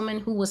was this woman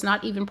who was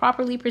not even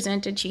properly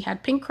presented. She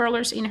had pink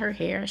curlers in her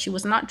hair. She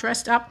was not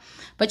dressed up,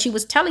 but she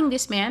was telling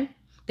this man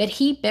that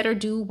he better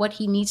do what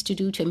he needs to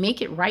do to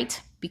make it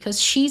right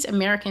because she's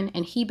American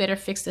and he better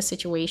fix the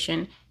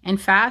situation and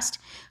fast.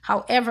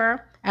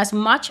 However, as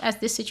much as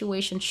this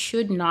situation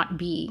should not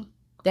be,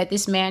 that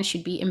this man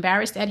should be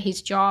embarrassed at his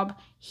job,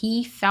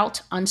 he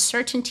felt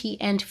uncertainty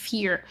and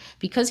fear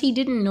because he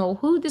didn't know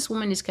who this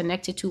woman is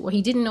connected to, or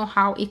he didn't know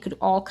how it could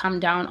all come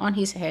down on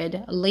his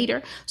head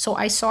later. So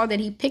I saw that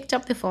he picked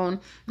up the phone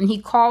and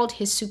he called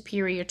his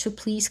superior to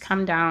please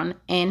come down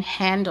and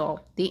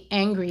handle the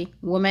angry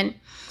woman.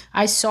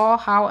 I saw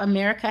how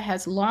America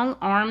has long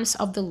arms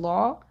of the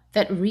law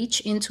that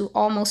reach into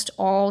almost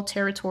all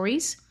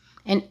territories,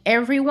 and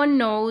everyone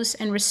knows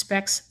and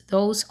respects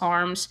those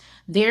arms.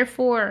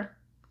 Therefore,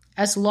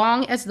 as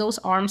long as those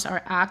arms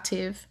are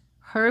active,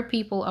 her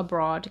people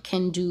abroad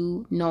can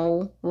do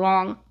no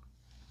wrong.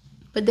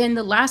 But then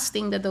the last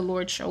thing that the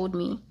Lord showed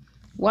me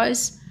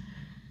was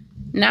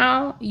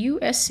now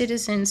U.S.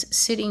 citizens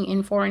sitting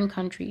in foreign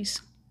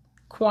countries,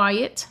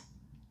 quiet,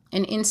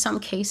 and in some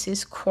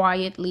cases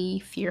quietly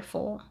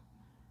fearful.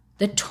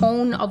 The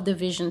tone of the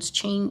visions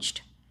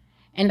changed.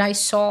 And I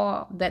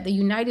saw that the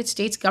United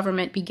States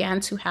government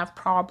began to have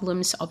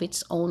problems of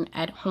its own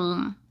at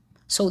home.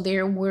 So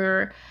there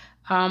were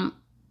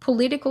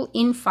political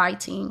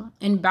infighting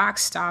and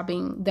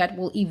backstabbing that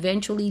will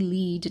eventually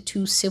lead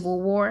to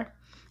civil war.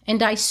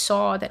 And I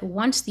saw that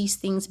once these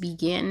things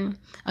begin,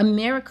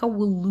 America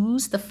will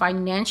lose the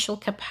financial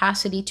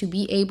capacity to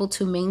be able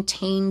to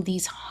maintain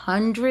these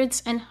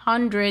hundreds and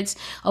hundreds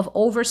of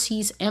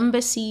overseas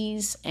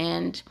embassies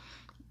and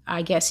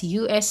I guess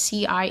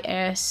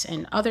USCIS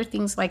and other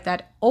things like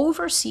that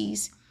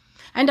overseas.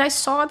 And I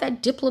saw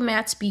that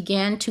diplomats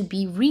began to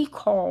be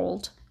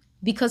recalled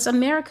because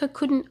America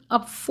couldn't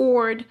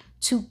afford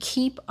to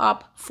keep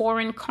up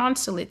foreign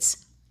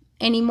consulates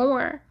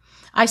anymore.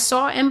 I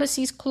saw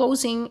embassies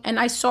closing and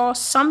I saw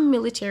some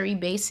military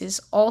bases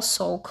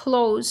also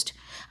closed.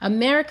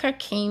 America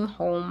came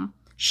home.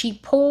 She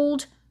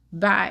pulled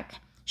back.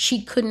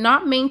 She could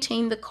not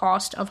maintain the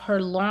cost of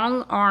her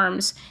long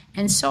arms,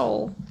 and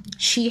so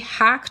she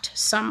hacked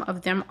some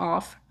of them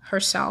off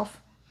herself.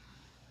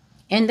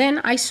 And then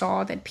I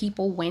saw that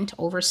people went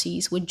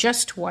overseas with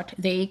just what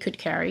they could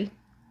carry.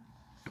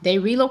 They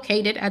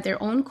relocated at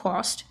their own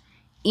cost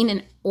in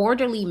an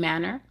orderly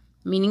manner,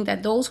 meaning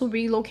that those who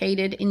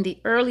relocated in the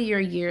earlier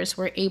years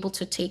were able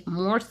to take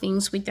more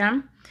things with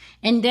them.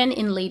 And then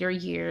in later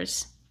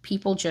years,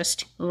 people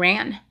just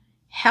ran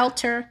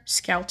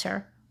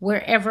helter-skelter,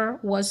 wherever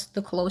was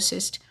the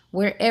closest,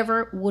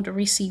 wherever would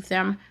receive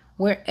them,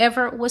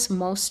 wherever was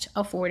most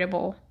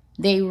affordable.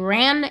 They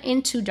ran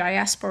into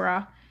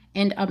diaspora,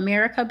 and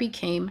America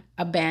became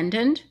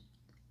abandoned,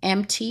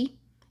 empty,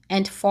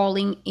 and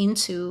falling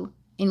into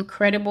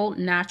incredible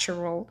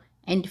natural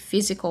and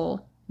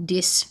physical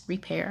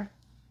disrepair.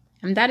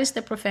 And that is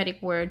the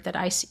prophetic word that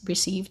I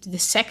received, the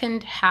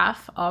second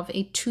half of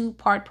a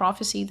 2-part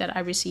prophecy that I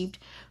received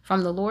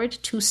from the Lord,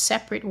 2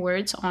 separate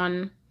words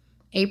on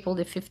April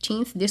the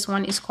 15th. This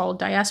one is called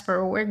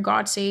Diaspora, where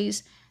God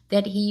says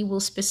that he will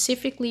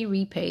specifically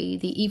repay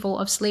the evil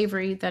of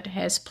slavery that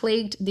has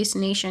plagued this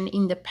nation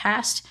in the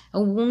past,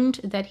 a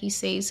wound that he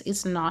says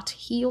is not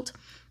healed.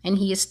 And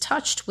he is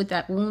touched with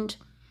that wound,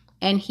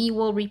 and he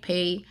will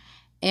repay.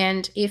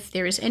 And if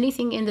there is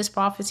anything in this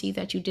prophecy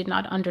that you did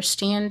not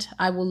understand,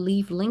 I will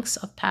leave links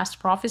of past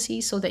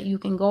prophecies so that you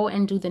can go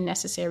and do the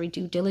necessary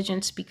due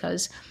diligence,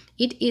 because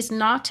it is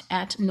not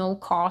at no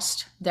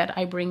cost that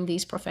I bring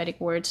these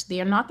prophetic words. They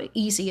are not the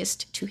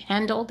easiest to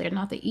handle. They're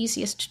not the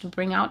easiest to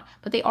bring out,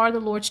 but they are the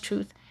Lord's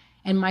truth.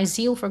 And my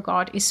zeal for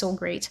God is so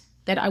great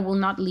that I will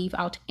not leave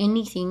out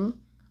anything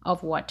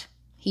of what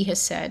he has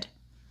said.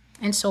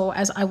 And so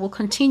as I will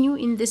continue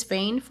in this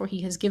vein, for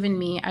he has given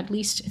me at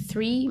least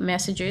 3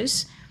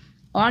 messages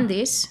on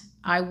this,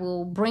 I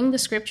will bring the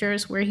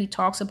scriptures where he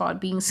talks about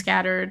being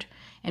scattered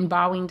and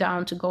bowing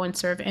down to go and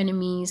serve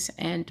enemies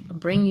and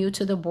bring you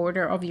to the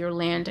border of your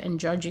land and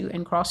judge you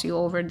and cross you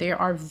over. There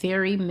are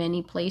very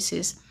many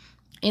places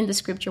in the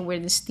scripture where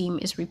this theme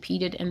is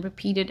repeated and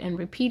repeated and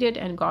repeated,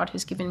 and God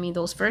has given me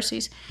those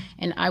verses,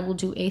 and I will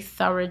do a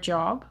thorough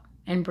job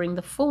and bring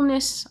the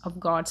fullness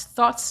of God's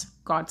thoughts,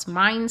 God's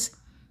minds,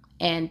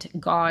 and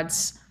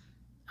God's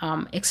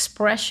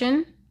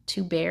expression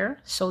to bear,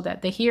 so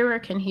that the hearer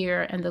can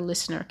hear and the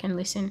listener can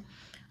listen.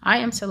 I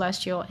am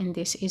Celestial, and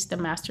this is the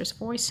Master's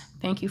Voice.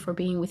 Thank you for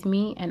being with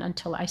me, and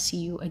until I see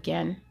you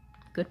again,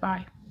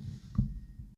 goodbye.